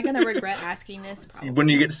 Am I gonna regret asking this? Probably. when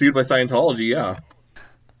you get sued by Scientology, yeah.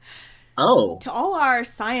 Oh. To all our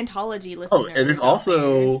Scientology listeners. Oh, and there's out there,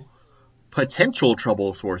 also potential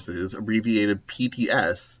trouble sources, abbreviated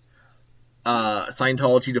PTS.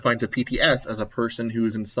 Scientology defines a PTS as a person who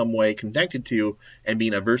is in some way connected to and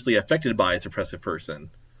being adversely affected by a suppressive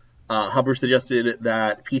person. Hubbard suggested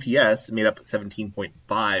that PTS made up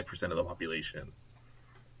 17.5% of the population.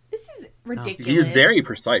 This is ridiculous. He is very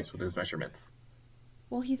precise with his measurements.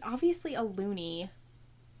 Well, he's obviously a loony.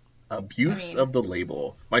 Abuse I mean- of the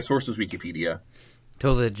label. My source is Wikipedia.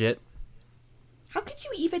 Totally legit. How could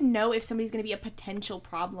you even know if somebody's going to be a potential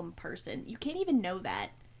problem person? You can't even know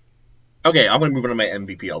that. Okay, I'm going to move on to my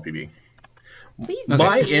MVP LPB. Please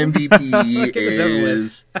My do. MVP Get this over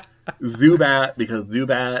is Zubat, because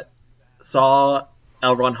Zubat saw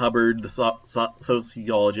L. Ron Hubbard, the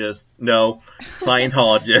sociologist, no,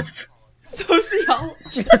 Scientologist.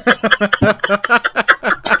 Sociology.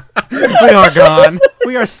 We are gone.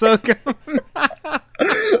 We are so gone.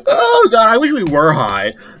 Oh god, I wish we were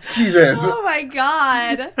high. Jesus. Oh my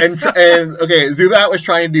God. And okay, Zubat was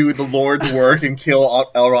trying to do the Lord's work and kill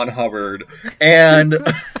L. Ron Hubbard. And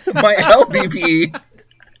my LPP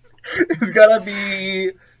is gonna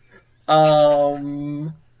be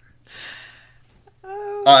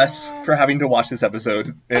us for having to watch this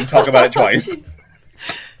episode and talk about it twice.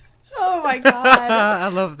 Oh my god. I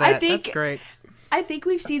love that. I think- That's great. I think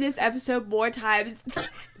we've seen this episode more times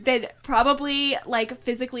than probably like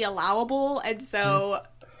physically allowable, and so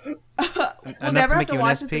we'll never have to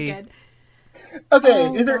watch this again. Okay,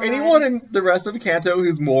 Oh, is there God. anyone in the rest of Kanto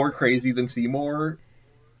who's more crazy than Seymour?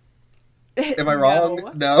 Am I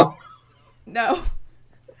wrong? No. No.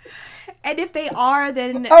 And if they are,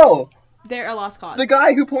 then Oh, they're a lost cause. the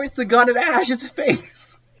guy who points the gun at Ash's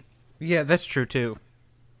face. Yeah, that's true too.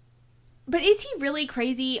 But is he really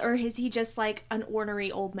crazy, or is he just like an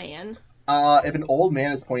ornery old man? If an old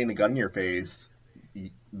man is pointing a gun in your face,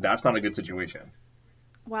 that's not a good situation.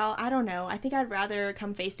 Well, I don't know. I think I'd rather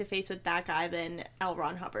come face to face with that guy than L.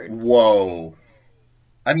 Ron Hubbard. Whoa.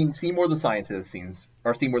 I mean, Seymour the scientist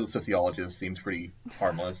or Seymour the sociologist seems pretty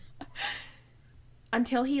harmless.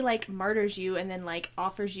 Until he like murders you and then like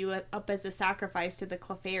offers you up as a sacrifice to the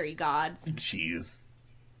Clefairy gods. Jeez.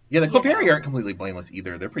 Yeah, the Clefairy aren't completely blameless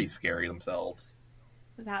either. They're pretty scary themselves.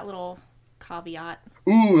 That little caveat.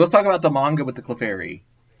 Ooh, let's talk about the manga with the Clefairy.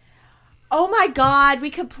 Oh my god, we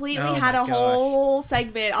completely Oh had my a gosh. whole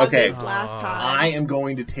segment on Okay. this last I time. am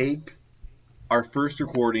going to take our first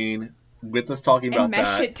recording with us talking about And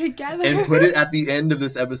mesh that it together. and put it at the end of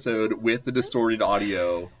this episode with the distorted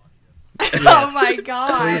audio Oh my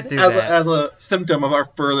god. Please do as that. as a symptom of our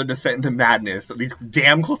further descent into madness that these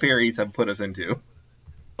damn Clefairies have put us into.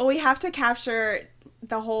 Well, we have to capture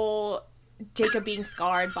the whole Jacob being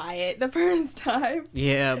scarred by it the first time.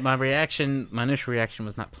 Yeah, my initial reaction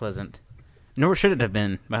was not pleasant. Nor should it have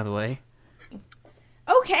been, by the way.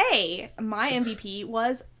 Okay, my MVP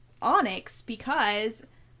was Onyx because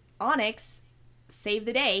Onyx saved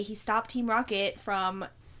the day. He stopped Team Rocket from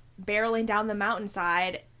barreling down the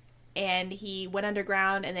mountainside, and he went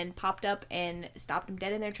underground and then popped up and stopped them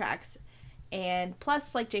dead in their tracks. And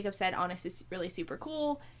plus, like Jacob said, Onyx is really super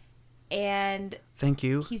cool, and Thank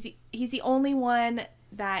you. he's the only one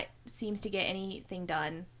that seems to get anything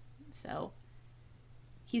done. So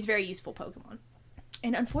he's a very useful Pokemon.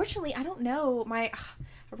 And unfortunately, I don't know.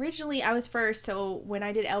 Originally I was first, so when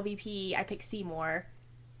I did LVP, I picked Seymour.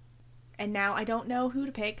 And now I don't know who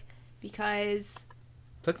to pick because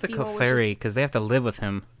Look the Seymour was Clefairy, just- because they have to live with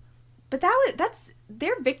him. but that's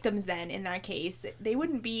they're victims then in that case. They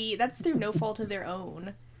wouldn't be that's through no fault of their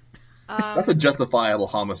own. That's a justifiable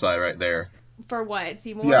homicide right there. For what?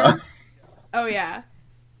 Seymour? Yeah. Oh yeah.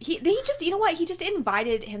 He just, you know what? He just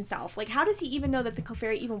invited himself. Like, how does he even know that the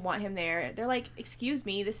Clefairy even want him there? They're like, excuse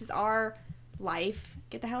me, this is our life.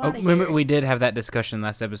 Get the hell Oh, out of remember here. we did have that discussion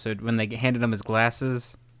last episode when they handed him his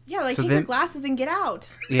glasses. Yeah, like, So take then- your glasses and get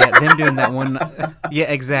out. Yeah, them doing that one. Yeah,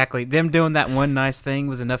 exactly. Them doing that one nice thing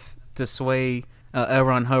was enough to sway L.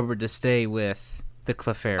 Ron Hubbard to stay with the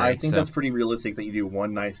Clefairy. I think so. that's pretty realistic that you do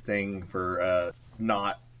one nice thing for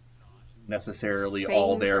not necessarily Sane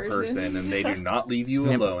all their person. person, and they do not leave you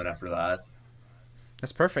Yep. alone after that.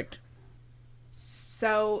 That's perfect.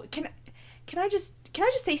 So, can I just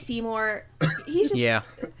say Seymour? He's just Yeah,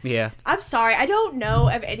 yeah. I'm sorry. I don't know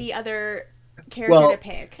of any other character Well, to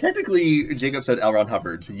pick. technically, Jacob said L. Ron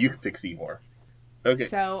Hubbard, so you can pick Seymour. Okay.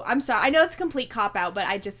 So, I'm sorry. I know it's a complete cop out, but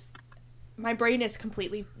my brain is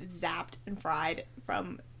completely zapped and fried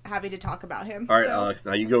from having to talk about him. All right, so. Alex,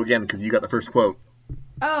 now you go again because you got the first quote.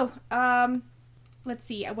 Oh, let's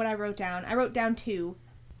see what I wrote down. I wrote down 2.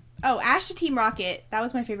 Oh, Ash to Team Rocket. That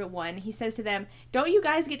was my favorite one. He says to them, "Don't you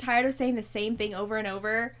guys get tired of saying the same thing over and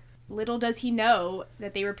over?" Little does he know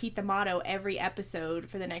that they repeat the motto every episode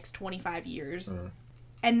for the next 25 years.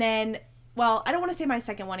 And then, well, I don't want to say my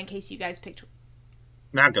second one in case you guys picked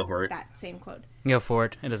Nah, go for it. that same quote. Go for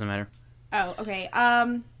it. It doesn't matter. Oh, okay.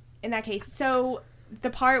 In that case, so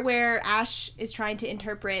the part where Ash is trying to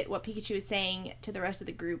interpret what Pikachu is saying to the rest of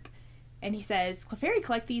the group, and he says, "Clefairy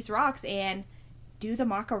collect these rocks and do the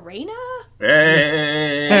Macarena?"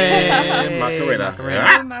 Hey, Macarena. Macarena.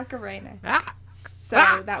 Ah! Macarena. Ah!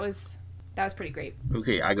 So that was pretty great.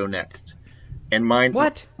 Okay, I go next. And mine.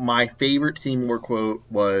 What? My favorite Seymour quote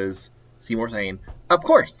was Seymour saying, "Of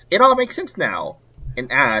course, it all makes sense now." And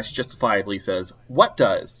Ash justifiably says, "What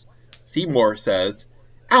does?" Seymour says,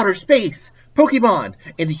 "Outer space, Pokemon,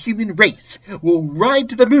 and the human race will ride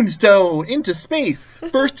to the Moonstone into space,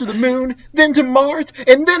 first to the moon, then to Mars,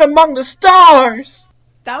 and then among the stars."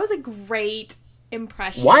 That was a great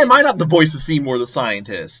impression. Why am I not the voice of Seymour the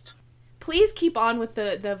scientist? Please keep on with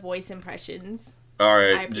the voice impressions. All I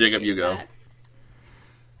right, appreciate Jacob, you go.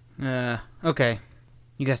 that. Okay.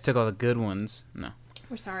 You guys took all the good ones. No.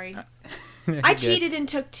 We're sorry. You're I good. cheated and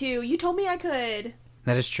took 2. You told me I could.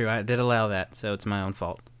 That is true. I did allow that, so it's my own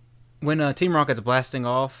fault. When Team Rocket's blasting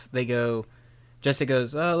off, they go... Jesse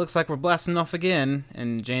goes, "Oh, looks like we're blasting off again."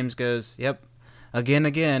 And James goes, "Yep. again,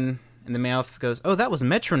 and the Meowth goes, "Oh, that was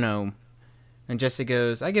metronome." And Jesse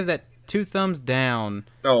goes, "I give that 2 thumbs down."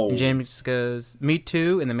 Oh. And James goes, "Me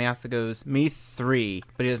 2," and the Meowth goes, "Me 3,"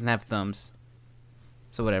 but he doesn't have thumbs.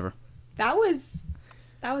 So whatever. That was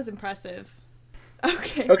impressive.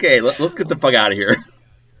 Okay. Okay, let's get the fuck out of here.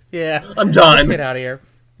 Yeah. I'm done. Let's get out of here.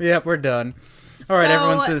 Yep, we're done. All right,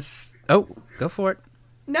 everyone. So, go for it.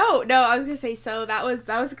 No, I was gonna say, so that was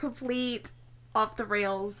a complete off the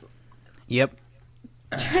rails Yep.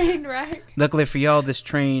 train wreck. Luckily for y'all, this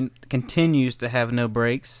train continues to have no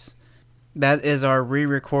brakes. That is our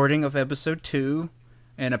re-recording of episode 2.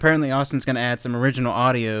 And apparently Austin's going to add some original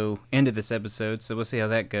audio into this episode, so we'll see how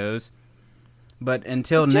that goes. But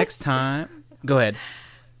until next time... Go ahead.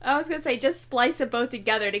 I was gonna say, just splice it both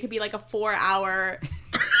together and it could be like a 4-hour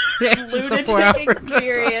Just a lunatic 4-hour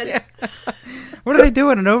experience. Yeah. What are they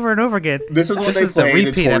doing and over again? This is when they is the play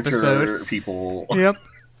repeat torture episode. people. Yep.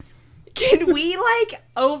 Can we like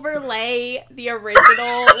overlay the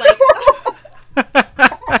original like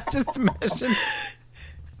Just imagine.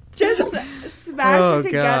 just smash Oh, it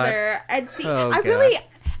together and see? Oh, I God. really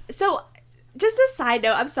so. Just a side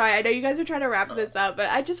note, I'm sorry, I know you guys are trying to wrap this up, but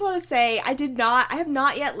I just want to say I have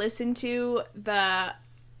not yet listened to the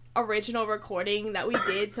original recording that we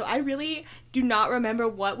did, so I really do not remember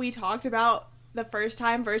what we talked about the first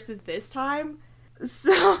time versus this time.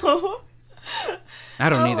 So I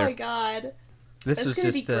don't oh either. my god. This That's was gonna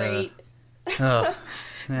just be great. Oh,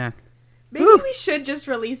 yeah. Maybe Woo. we should just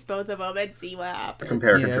release both of them and see what happens.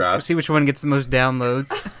 Compare and Yeah, contrast. see which one gets the most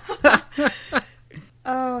downloads.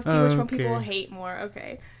 Oh, see which one people Okay. hate more.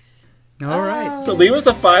 Okay. All right. So leave us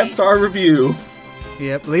a 5-star review.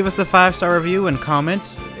 Yep. Leave us a 5-star review and comment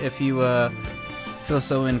if you feel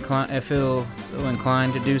so inclined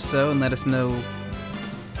to do so, and let us know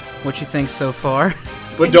what you think so far.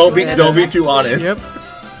 But don't be Next too week. honest.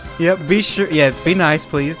 Yep. Be sure. Yeah. Be nice,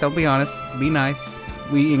 please. Don't be honest. Be nice.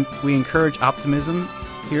 We encourage optimism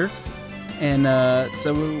here, and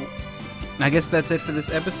so I guess that's it for this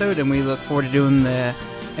episode, and we look forward to doing the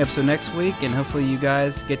episode next week, and hopefully you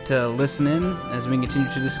guys get to listen in as we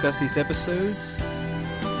continue to discuss these episodes.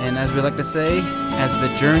 And as we like to say, as the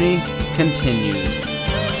journey continues.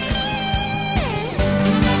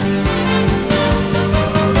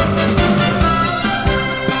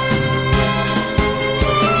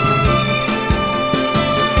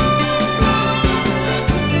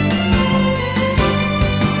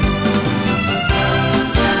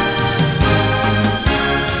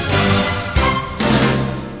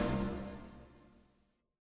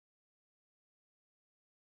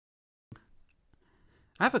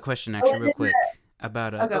 I have a question actually real quick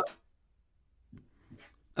about Okay.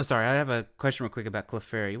 Oh, sorry, I have a question real quick about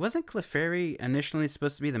Clefairy. Wasn't Clefairy initially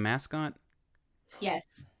supposed to be the mascot?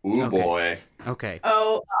 Yes. Ooh, Okay. boy. Okay.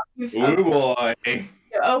 Oh, you've Ooh, boy.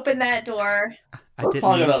 opened that door. I Let's didn't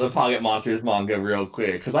talk know- about the Pocket Monsters manga real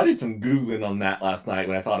quick, because I did some Googling on that last night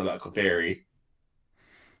when I thought about Clefairy.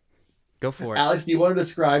 Go for it. Alex, do you want to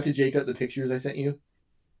describe to Jacob the pictures I sent you?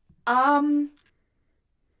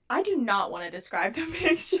 I do not want to describe the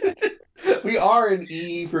picture. We are an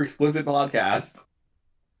E for explicit podcast.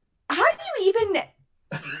 How do you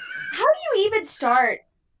even start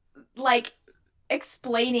like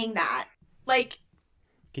explaining that? Like,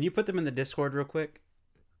 Can you put them in the Discord real quick?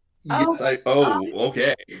 Yes,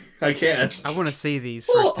 okay. I can. I want to see these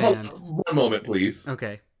Well, firsthand. one moment, please.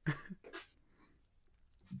 Okay.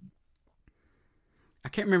 I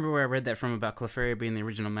can't remember where I read that from about Clefairy being the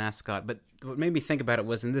original mascot, but what made me think about it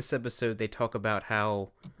was in this episode they talk about how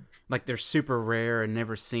like they're super rare and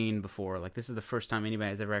never seen before. Like this is the first time anybody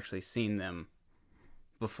has ever actually seen them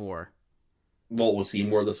before. Well, was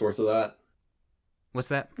Seymour the source of that? What's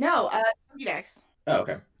that? no, Pokédex. Oh,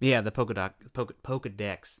 okay. Yeah, the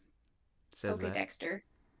Pokedex says that. Pokédexter.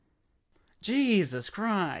 Jesus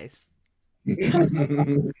Christ. So,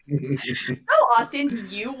 Austin, do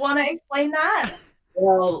you want to explain that?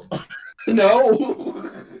 Well, no.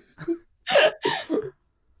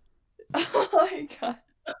 Oh my god.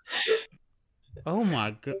 Oh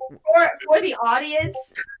my god. For the audience,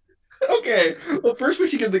 Okay. Well, first we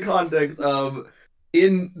should give the context of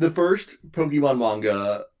in the first Pokemon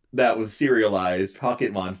manga that was serialized,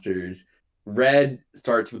 Pocket Monsters, Red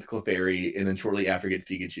starts with Clefairy and then shortly after gets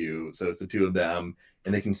Pikachu. So it's the two of them.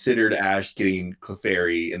 And they considered Ash getting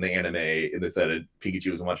Clefairy in the anime and they said Pikachu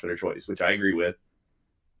was a much better choice, which I agree with.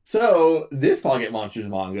 So this Pocket Monsters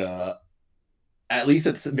manga, at least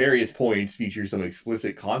at various points, features some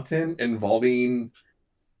explicit content involving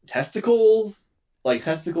testicles, like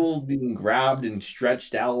testicles being grabbed and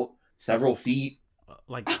stretched out several feet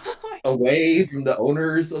Like, away from the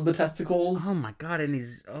owners of the testicles. oh my god, and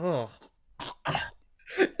he's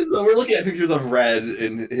So we're looking at pictures of Red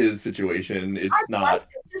in his situation. It's I'd not. like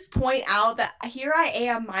to just point out that here I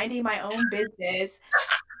am minding my own business.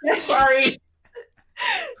 Sorry.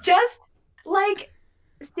 Just like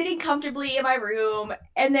sitting comfortably in my room,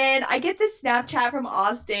 and then I get this Snapchat from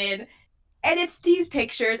Austin, and it's these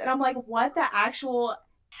pictures, and I'm like, what the actual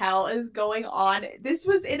hell is going on? This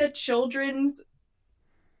was in a children's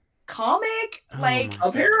comic, Oh like, my-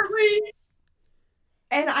 Apparently.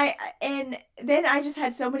 and then I just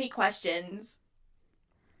had so many questions,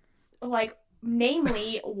 like,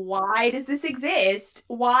 namely, why does this exist?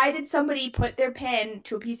 Why did somebody put their pen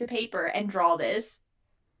to a piece of paper and draw this?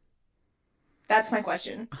 That's my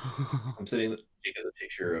question. I'm sitting taking a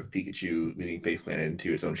picture of Pikachu being face planted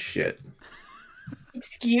into its own shit.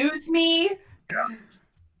 Excuse me?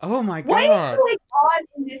 Oh my What is god! going on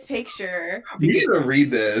in this picture? You need to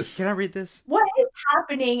read this. Can I read this? What is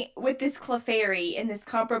happening with this Clefairy and this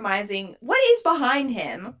compromising? What is behind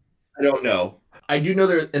him? I don't know. I do know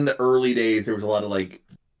that in the early days there was a lot of like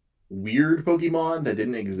weird Pokemon that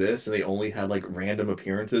didn't exist and they only had like random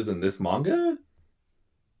appearances in this manga.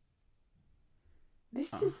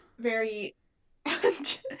 This is very.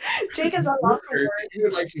 Jacob's on lost for words. If you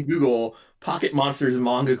would like to Google Pocket Monsters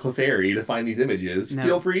manga Clefairy to find these images, No.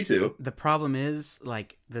 feel free to. The problem is,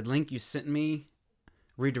 like, the link you sent me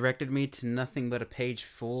redirected me to nothing but a page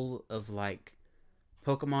full of, like,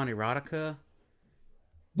 Pokemon erotica.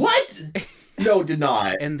 What? No, it did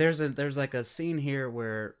not. And there's like a scene here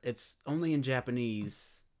where it's only in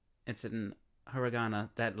Japanese. It's in hiragana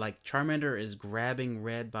that, like, Charmander is grabbing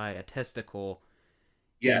Red by a testicle.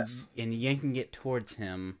 Yes, And yanking it towards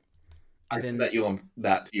him. I And sent then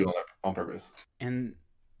that to you on purpose. and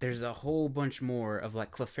there's a whole bunch more of,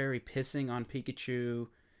 like, Clefairy pissing on Pikachu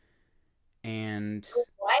and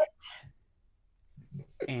What?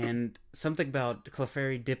 and something about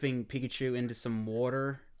Clefairy dipping Pikachu into some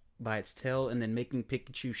water by its tail and then making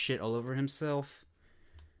Pikachu shit all over himself.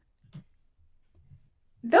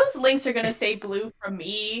 Those links are gonna stay blue from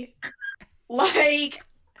me. Like,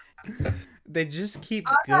 They just keep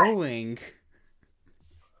going.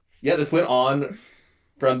 Yeah, this went on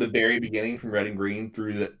from the very beginning, from Red and Green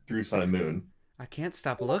through Sun and Moon. I can't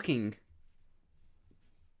stop looking.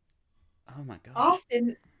 Oh my god.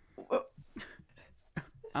 Austin,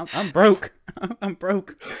 I'm broke. I'm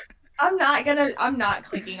broke. I'm not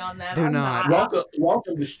clicking on them. Do I'm not.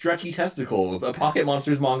 Welcome to Stretchy Testicles, a Pocket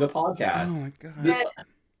Monsters manga podcast. Oh my god.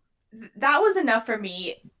 That was enough for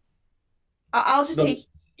me. I'll just The- take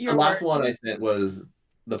your The last word. one I sent was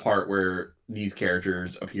the part where these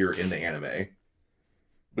characters appear in the anime,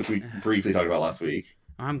 which we briefly talked about last week.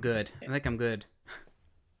 I'm good. I think I'm good.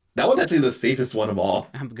 That was actually the safest one of all.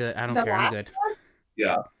 I'm good. I don't The care. I'm last good.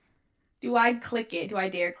 Yeah, Do I click it? Do I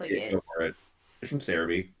dare click yeah, it? go for it. It's from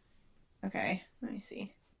Cerebi. Okay, let me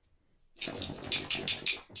see.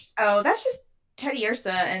 Oh, that's just Teddy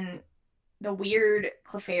Ursa and the weird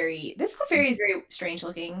Clefairy. This Clefairy is very strange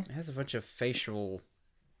looking. It has a bunch of facial,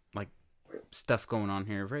 like, stuff going on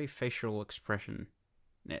here. Very facial expression.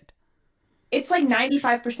 It. It's like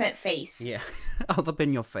 95% face. Yeah. All up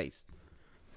in your face.